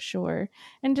space for sure.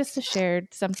 And just to share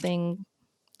something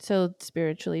so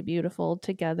spiritually beautiful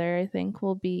together, I think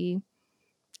will be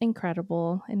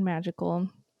incredible and magical.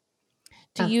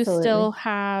 Do you still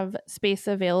have space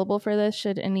available for this?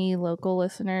 Should any local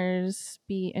listeners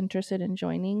be interested in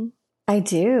joining? I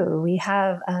do. We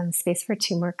have space for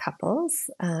 2 more couples.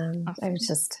 Awesome.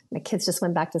 My kids just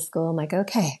went back to school. I'm like,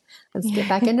 okay, let's get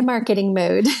back into marketing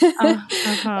mode.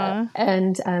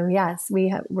 And yes, we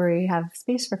have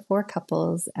space for 4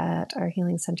 couples at our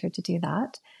healing center to do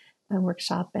that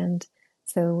workshop. And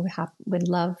so would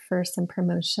love for some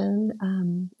promotion.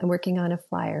 I'm working on a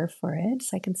flyer for it,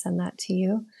 so I can send that to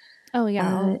you. Oh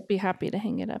yeah, I'll be happy to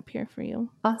hang it up here for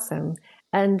you. Awesome.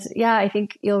 And yeah, I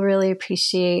think you'll really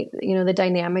appreciate, the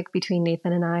dynamic between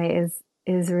Nathan and I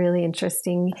is really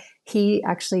interesting. He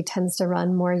actually tends to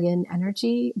run more yin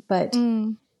energy, but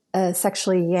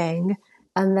sexually yang.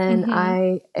 And then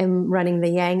I am running the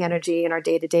yang energy in our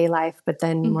day-to-day life, but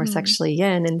then more sexually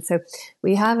yin. And so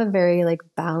we have a very like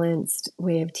balanced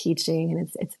way of teaching, and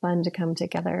it's fun to come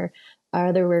together. Our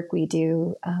other work we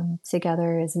do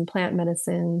together is in plant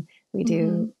medicine. We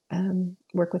do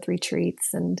work with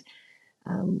retreats and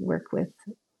work with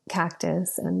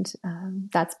cactus, and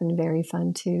that's been very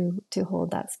fun to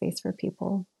hold that space for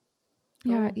people.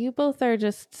 Yeah, you both are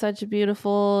just such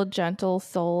beautiful, gentle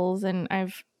souls, and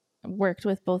I've worked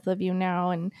with both of you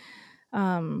now, and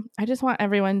I just want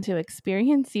everyone to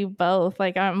experience you both.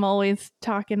 Like, I'm always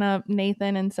talking up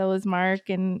Nathan, and so is Mark.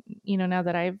 And, now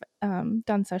that I've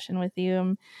done session with you,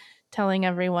 I'm telling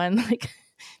everyone, like,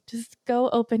 just go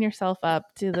open yourself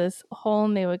up to this whole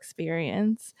new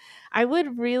experience. I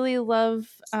would really love,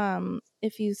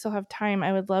 if you still have time,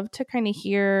 I would love to kind of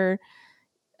hear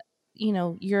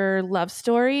your love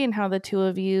story and how the two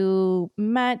of you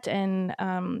met and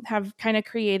have kind of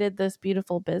created this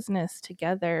beautiful business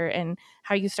together, and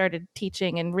how you started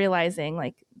teaching and realizing,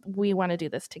 like, we want to do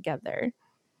this together.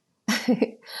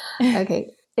 Okay.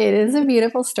 It is a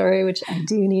beautiful story, which I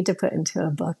do need to put into a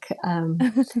book. I'm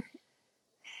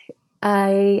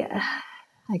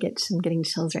getting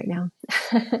chills right now.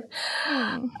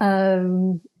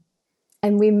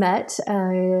 And we met,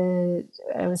 I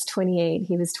was 28,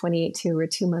 he was 28 too, we're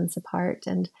 2 months apart.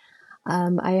 And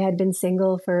I had been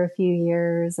single for a few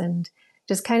years and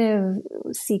just kind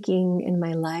of seeking in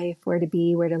my life where to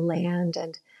be, where to land.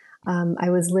 And I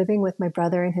was living with my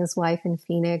brother and his wife in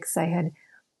Phoenix. I had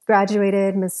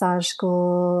graduated massage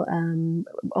school,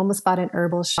 almost bought an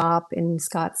herbal shop in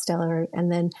Scottsdale,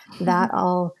 and then that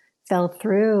all fell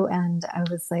through. And I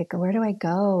was like, where do I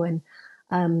go? And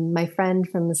my friend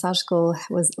from massage school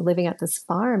was living at this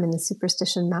farm in the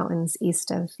Superstition Mountains east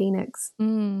of Phoenix.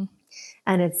 And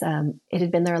it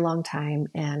had been there a long time,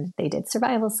 and they did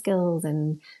survival skills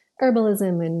and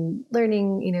herbalism and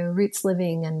learning, roots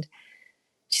living. And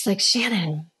she's like,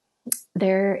 Shannon,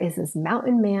 there is this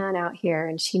mountain man out here.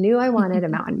 And she knew I wanted a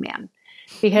mountain man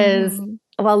because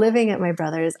while living at my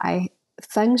brother's, I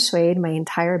feng shuied my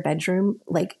entire bedroom.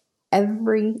 Like,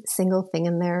 every single thing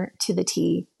in there to the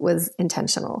T was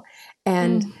intentional.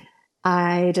 And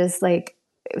I just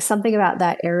something about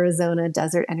that Arizona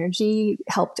desert energy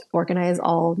helped organize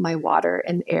all my water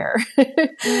and air.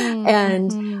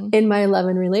 And in my love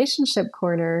and relationship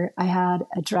corner, I had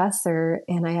a dresser,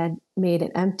 and I had made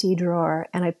an empty drawer,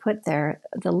 and I put there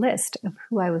the list of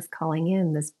who I was calling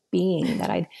in, this being that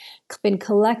I'd been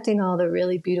collecting all the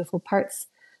really beautiful parts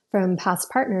from past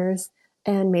partners,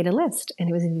 and made a list. And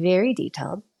it was very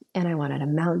detailed. And I wanted a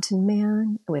mountain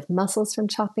man with muscles from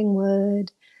chopping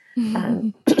wood,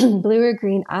 blue or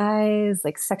green eyes,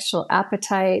 like sexual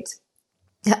appetite,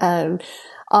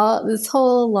 all this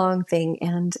whole long thing.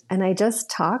 And I just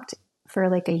talked for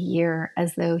like a year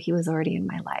as though he was already in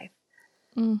my life.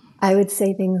 I would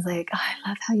say things like, oh, I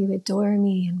love how you adore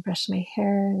me and brush my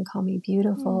hair and call me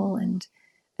beautiful. And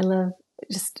I love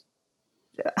just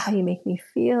how you make me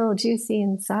feel juicy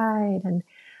inside.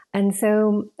 And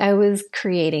so I was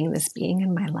creating this being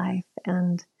in my life.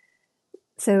 And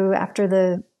so after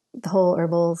the whole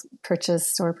herbal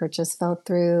store purchase fell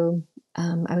through,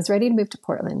 I was ready to move to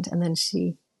Portland. And then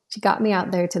she got me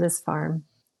out there to this farm.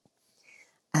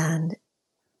 And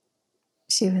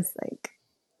she was like,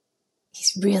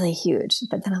 he's really huge.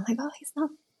 But then I'm like, oh, he's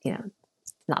not,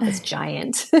 not this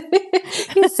giant.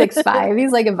 He's 6'5".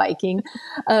 He's like a Viking.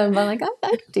 I'm like, I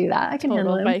can do that. I can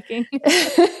handle him. Viking.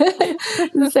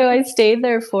 So I stayed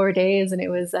there 4 days, and it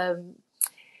was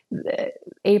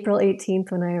April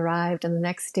 18th when I arrived. And the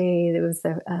next day there was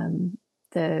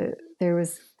there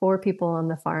was 4 people on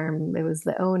the farm. It was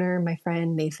the owner, my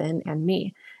friend Nathan, and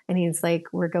me. And he's like,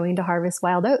 we're going to harvest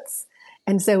wild oats.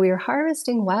 And so we were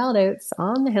harvesting wild oats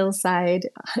on the hillside,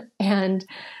 and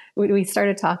we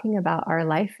started talking about our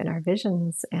life and our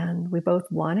visions. And we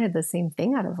both wanted the same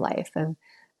thing out of life, of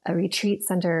a retreat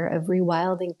center, of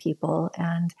rewilding people.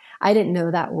 And I didn't know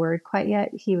that word quite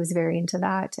yet. He was very into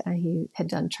that. He had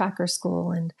done tracker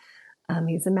school, and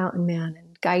he's a mountain man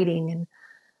and guiding.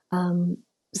 And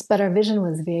but our vision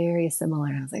was very similar.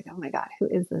 I was like, oh my God, who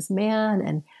is this man?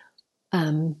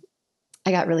 And I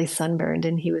got really sunburned,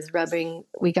 and he was rubbing.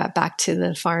 We got back to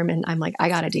the farm, and I'm like, I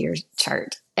got to do your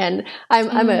chart. And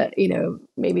I'm a,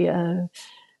 maybe a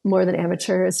more than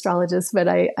amateur astrologist, but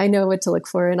I know what to look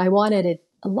for. And I wanted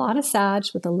a lot of Sag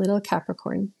with a little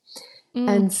Capricorn.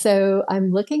 And so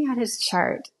I'm looking at his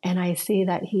chart, and I see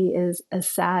that he is a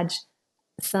Sag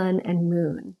sun and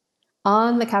moon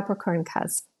on the Capricorn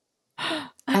cusp.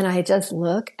 And I just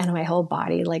look, and my whole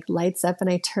body like lights up, and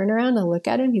I turn around and look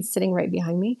at him. He's sitting right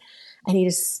behind me, and he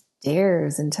just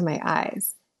stares into my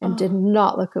eyes and did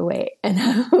not look away. And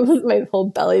my whole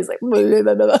belly's like, blah,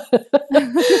 blah, blah, blah.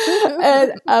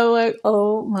 And I'm like,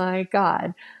 oh my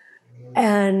God.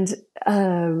 And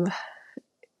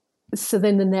so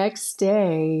then the next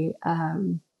day,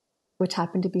 which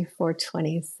happened to be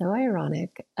 420, so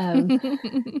ironic,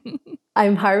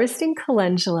 I'm harvesting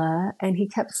calendula, and he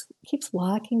keeps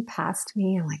walking past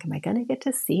me. I'm like, am I going to get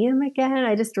to see him again?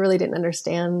 I just really didn't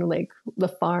understand like the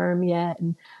farm yet.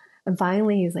 And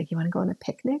finally he's like, you want to go on a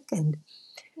picnic? And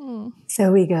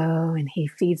So we go and he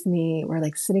feeds me. We're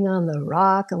like sitting on the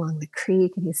rock along the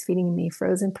creek and he's feeding me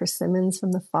frozen persimmons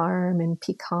from the farm and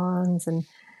pecans and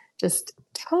just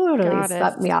totally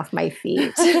swept me off my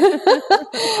feet.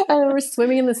 And we're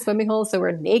swimming in the swimming hole, so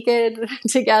we're naked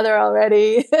together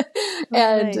already.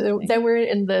 And then we're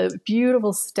in the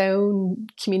beautiful stone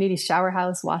community shower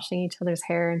house washing each other's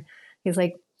hair. And he's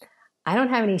like, I don't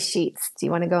have any sheets. Do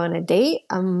you want to go on a date?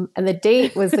 And the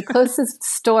date was the closest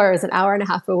store is an hour and a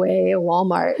half away, a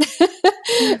Walmart.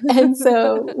 And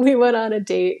so we went on a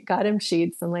date, got him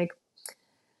sheets. I'm like,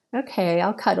 okay,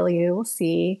 I'll cuddle you. We'll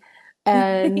see.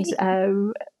 And I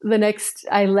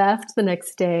left the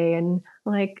next day and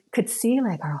like could see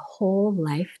like our whole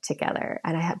life together.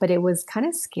 And but it was kind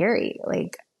of scary.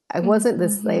 Like I wasn't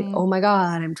this like, oh my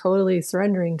God, I'm totally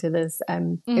surrendering to this.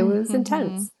 It was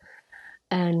intense.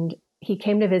 And he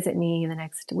came to visit me the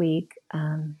next week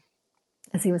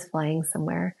as he was flying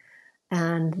somewhere.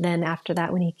 And then after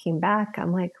that, when he came back,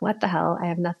 I'm like, what the hell? I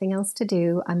have nothing else to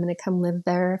do. I'm going to come live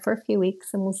there for a few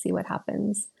weeks and we'll see what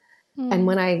happens. And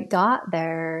when I got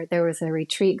there, there was a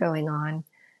retreat going on.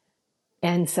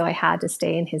 And so I had to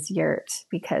stay in his yurt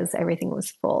because everything was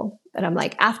full. And I'm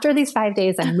like, after these 5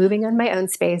 days, I'm moving on my own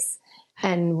space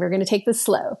and we're going to take this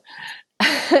slow.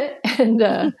 And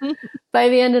by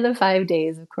the end of the 5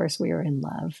 days, of course, we were in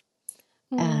love.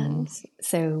 And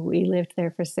so we lived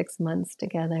there for 6 months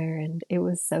together and it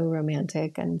was so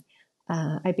romantic. And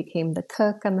I became the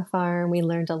cook on the farm. We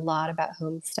learned a lot about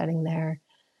homesteading there.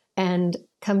 And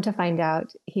come to find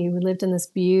out, he lived in this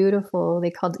beautiful,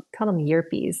 they called them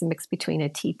yurpies, mixed between a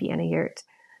teepee and a yurt.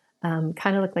 Kind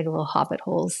of looked like little hobbit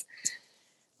holes.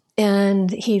 And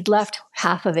he'd left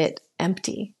half of it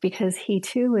empty because he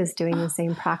too was doing the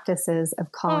same practices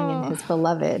of calling in his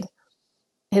beloved.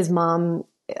 His mom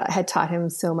had taught him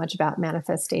so much about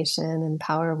manifestation and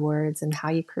power of words and how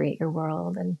you create your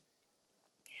world. And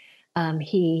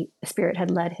Spirit had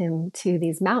led him to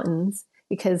these mountains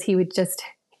because he would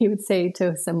say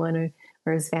to someone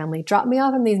or his family, drop me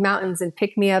off in these mountains and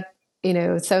pick me up,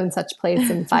 so and such place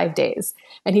in 5 days.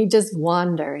 And he'd just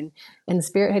wander. And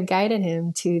Spirit had guided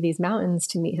him to these mountains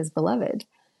to meet his beloved.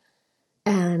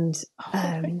 And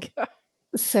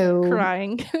so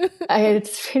crying.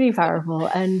 It's pretty powerful.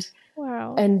 And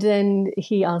wow. And then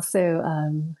he also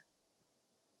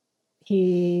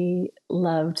he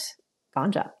loved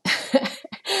ganja.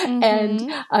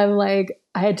 And I'm like,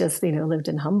 I had just, lived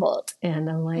in Humboldt. And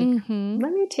I'm like,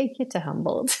 let me take you to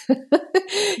Humboldt.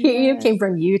 He came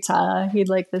from Utah. He'd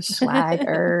like the swag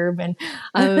herb. And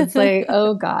I was like,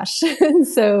 oh gosh. And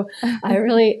so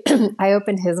I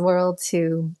opened his world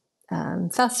to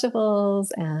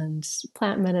festivals and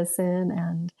plant medicine.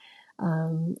 And,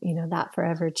 that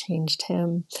forever changed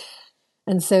him.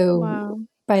 And so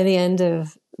by the end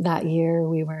of that year,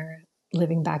 we were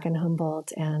living back in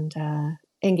Humboldt and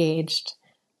engaged.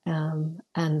 And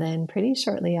then pretty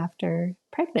shortly after,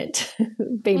 pregnant.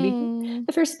 The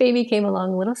first baby came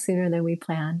along a little sooner than we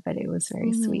planned, but it was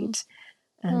very sweet.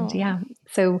 And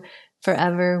so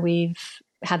forever we've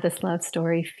had this love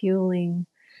story fueling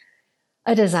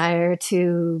a desire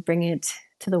to bring it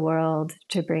to the world,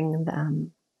 to bring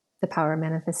the power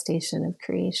manifestation of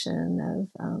creation,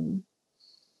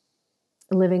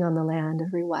 of living on the land, of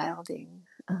rewilding.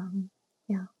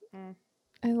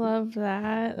 I love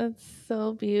that. That's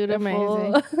so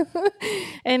beautiful.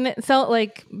 And so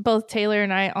like both Taylor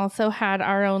and I also had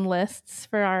our own lists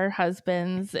for our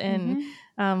husbands. And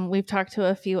we've talked to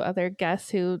a few other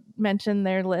guests who mentioned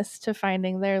their list to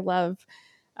finding their love.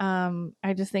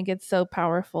 I just think it's so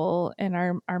powerful and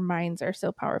our minds are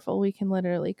so powerful. We can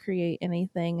literally create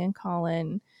anything and call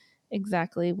in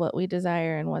exactly what we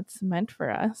desire and what's meant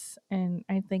for us. And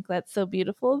I think that's so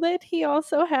beautiful that he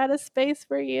also had a space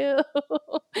for you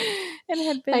and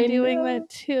had been doing that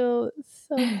too.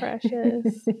 So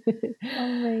precious.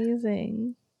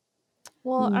 Amazing.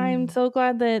 Well, I'm so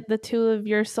glad that the two of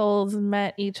your souls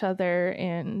met each other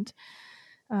and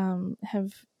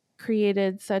have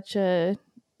created such a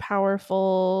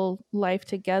powerful life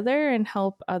together and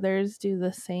help others do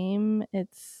the same.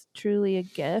 It's truly a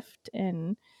gift.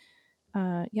 And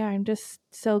I'm just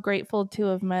so grateful to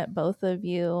have met both of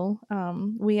you.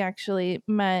 We actually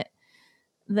met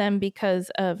them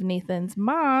because of Nathan's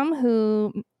mom,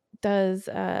 who does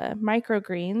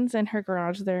microgreens in her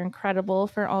garage. They're incredible.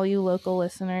 For all you local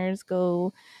listeners,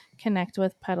 go connect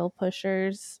with Pedal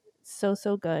Pushers.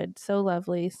 So good, so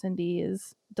lovely. Cindy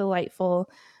is delightful.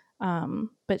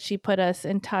 But she put us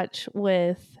in touch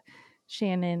with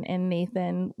Shannon and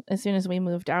Nathan as soon as we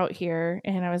moved out here,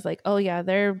 and I was like, oh yeah,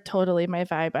 they're totally my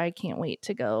vibe. I can't wait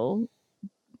to go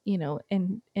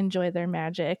and enjoy their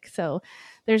magic. So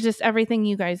there's just everything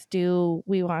you guys do,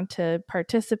 we want to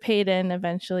participate in.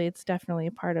 Eventually, it's definitely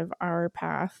a part of our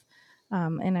path.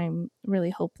 And I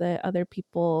really hope that other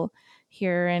people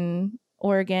here in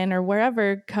Oregon or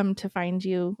wherever come to find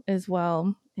you as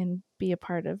well and be a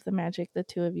part of the magic the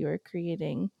two of you are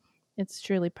creating. It's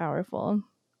truly powerful.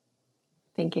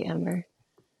 Thank you, Amber.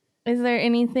 Is there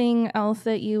anything else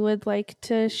that you would like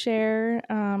to share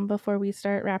before we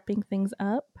start wrapping things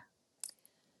up?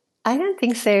 I don't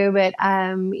think so, but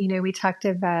we talked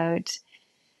about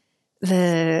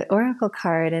the oracle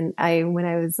card, and when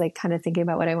I was like kind of thinking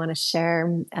about what I want to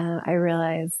share, I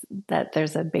realized that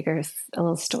there's a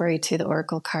little story to the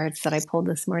oracle cards that I pulled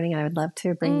this morning, and I would love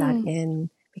to bring that in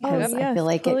because I feel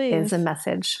like it is a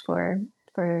message for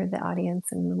the audience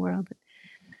and the world.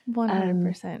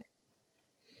 100%.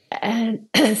 And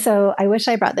so I wish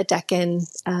I brought the deck in.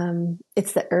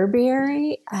 It's the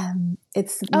herbiary.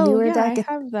 It's newer deck.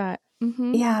 I have that.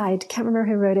 Mm-hmm. Yeah, I can't remember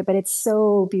who wrote it, but it's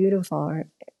so beautiful,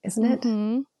 isn't it?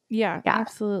 Mm-hmm. Yeah,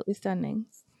 absolutely stunning.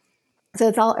 So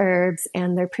it's all herbs,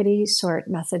 and they're pretty short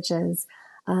messages.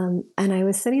 And I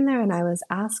was sitting there, and I was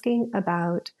asking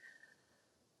about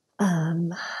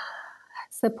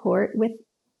support with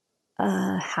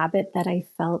a habit that I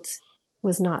felt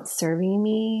was not serving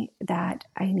me, that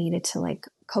I needed to like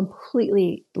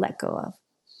completely let go of.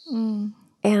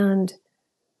 And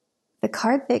the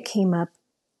card that came up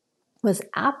was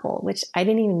apple, which I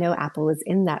didn't even know apple was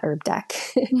in that herb deck.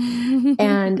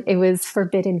 And it was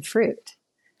forbidden fruit.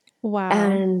 Wow.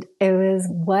 And it was,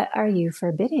 what are you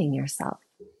forbidding yourself?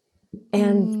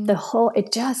 And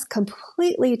it just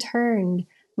completely turned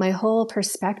my whole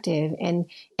perspective. And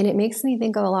it makes me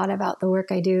think a lot about the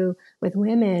work I do with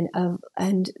women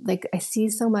and like, I see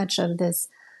so much of this.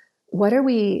 What are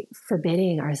we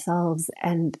forbidding ourselves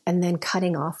and then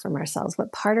cutting off from ourselves?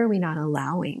 What part are we not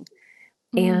allowing?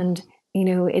 And,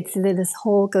 it's this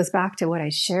whole goes back to what I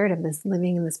shared of this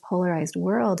living in this polarized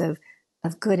world of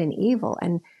good and evil.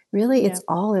 And really it's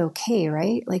all okay,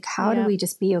 right? Like, how do we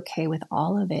just be okay with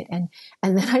all of it? And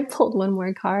then I pulled one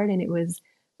more card, and it was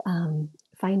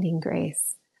finding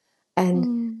grace.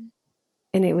 And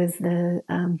it was the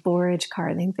borage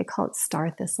card. I think they call it star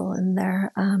thistle in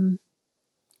there,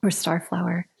 or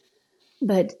starflower.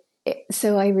 But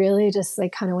so I really just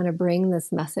like kind of want to bring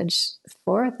this message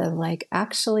forth of like,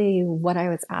 actually what I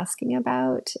was asking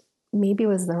about maybe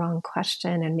was the wrong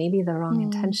question, and maybe the wrong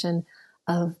intention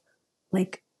of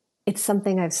like, it's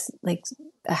something I've like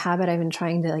a habit I've been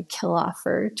trying to like kill off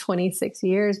for 26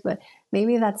 years, but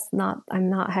maybe I'm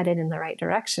not headed in the right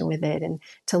direction with it. And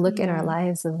to look in our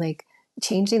lives of like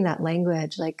changing that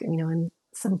language, like, and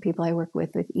some people I work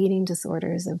with eating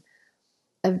disorders,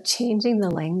 of changing the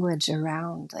language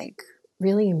around like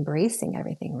really embracing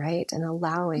everything, right? And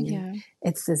allowing,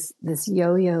 it's this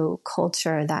yo-yo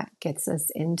culture that gets us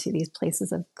into these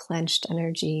places of clenched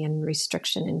energy and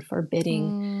restriction and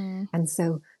forbidding. And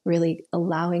so really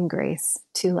allowing grace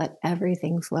to let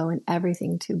everything flow and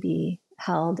everything to be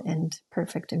held and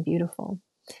perfect and beautiful,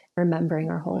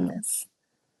 remembering our wholeness.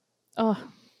 Oh,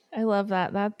 I love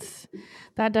that.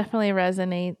 That definitely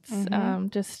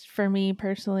resonates, just for me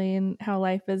personally, and how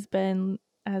life has been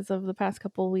as of the past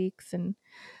couple of weeks. And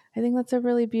I think that's a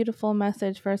really beautiful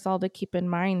message for us all to keep in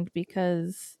mind,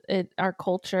 because our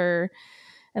culture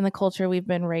and the culture we've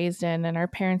been raised in and our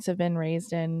parents have been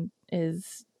raised in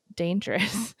is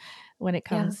dangerous when it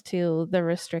comes to the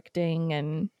restricting,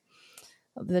 and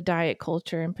the diet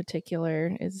culture in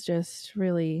particular is just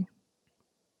really,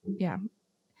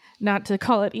 not to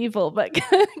call it evil, but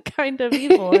kind of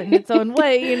evil in its own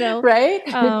way, Right.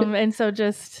 And so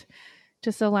just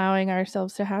allowing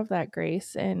ourselves to have that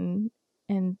grace and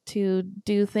to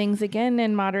do things again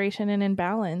in moderation and in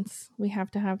balance. We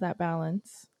have to have that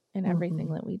balance in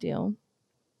everything that we do.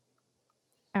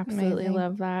 Absolutely. Amazing.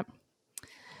 Love that.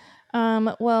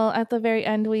 Well, at the very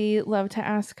end, we love to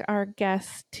ask our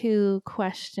guests 2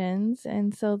 questions.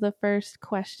 And so the first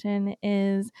question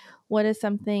is, what is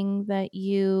something that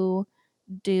you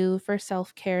do for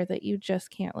self-care that you just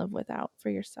can't live without for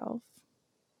yourself?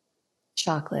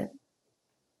 Chocolate.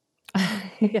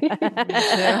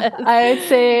 Yes. I would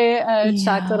say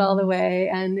chocolate all the way.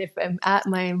 And if I'm at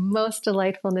my most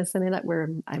delightfulness in it,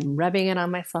 I'm rubbing it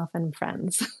on myself and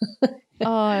friends.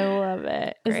 Oh, I love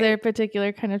it. Great. Is there a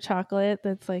particular kind of chocolate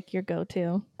that's like your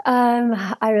go-to?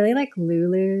 I really like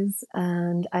Lulu's,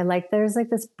 and there's like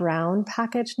this brown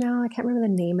package now. I can't remember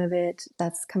the name of it,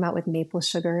 that's come out with maple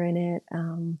sugar in it.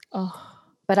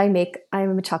 But I'm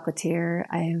a chocolatier.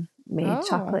 I've made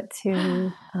chocolate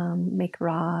to make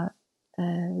raw,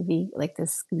 like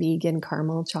this vegan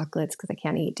caramel chocolates, because I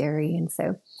can't eat dairy. And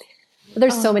so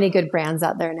There's so many good brands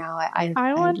out there now.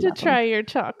 I want to try your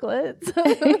chocolates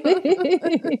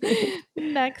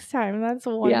next time. That's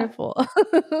wonderful.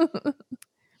 Yeah.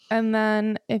 And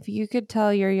then if you could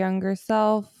tell your younger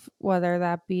self, whether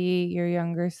that be your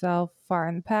younger self far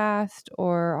in the past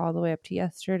or all the way up to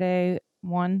yesterday,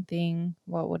 one thing,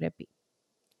 what would it be?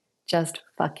 Just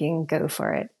fucking go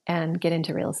for it and get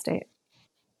into real estate.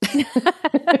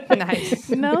 Nice.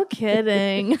 No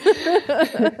kidding.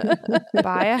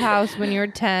 Buy a house when you're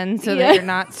 10 so that you're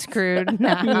not screwed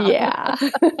now. Yeah.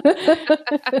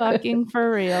 Fucking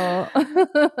for real.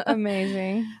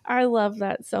 Amazing. I love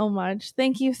that so much.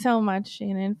 Thank you so much,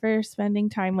 Shannon, for spending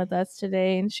time with us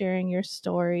today and sharing your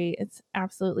story. It's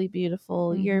absolutely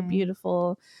beautiful. Mm-hmm. You're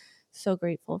beautiful. So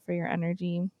grateful for your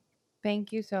energy.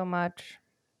 Thank you so much.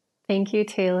 Thank you,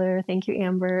 Taylor. Thank you,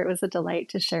 Amber. It was a delight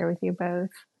to share with you both.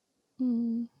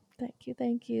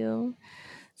 Thank you.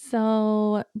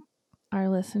 So, our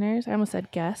listeners, I almost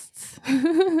said guests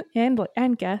and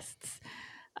guests,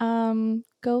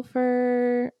 go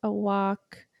for a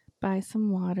walk, buy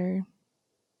some water.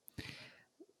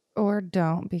 Or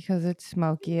don't, because it's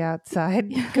smoky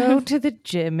outside. Go to the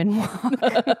gym and walk.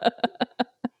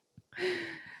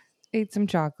 Eat some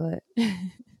chocolate.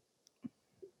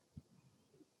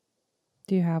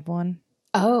 Do you have one?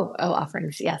 Oh,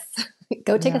 offerings. Yes.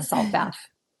 Go take a salt bath.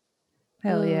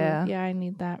 Hell yeah. Yeah, I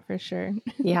need that for sure.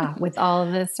 Yeah. With all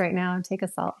of this right now, take a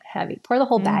salt heavy. Pour the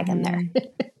whole bag in there.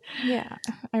 Yeah.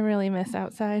 I really miss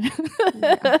outside.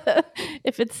 Yeah.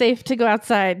 If it's safe to go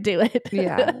outside, do it.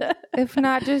 Yeah. If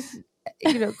not, just,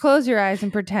 close your eyes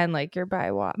and pretend like you're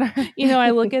by water. I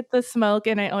look at the smoke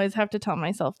and I always have to tell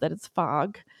myself that it's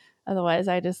fog. Otherwise,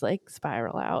 I just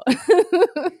spiral out.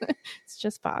 It's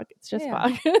just fog. It's just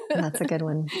fog. That's a good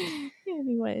one.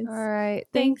 Anyways. All right.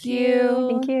 Thank you.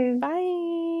 Thank you.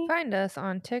 Bye. Find us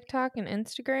on TikTok and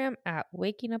Instagram at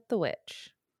Waking Up the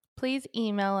Witch. Please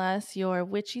email us your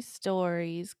witchy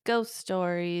stories, ghost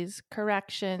stories,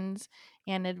 corrections,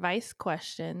 and advice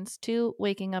questions to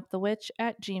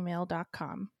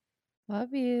wakingupthewitch@gmail.com.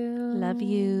 Love you. Love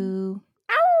you.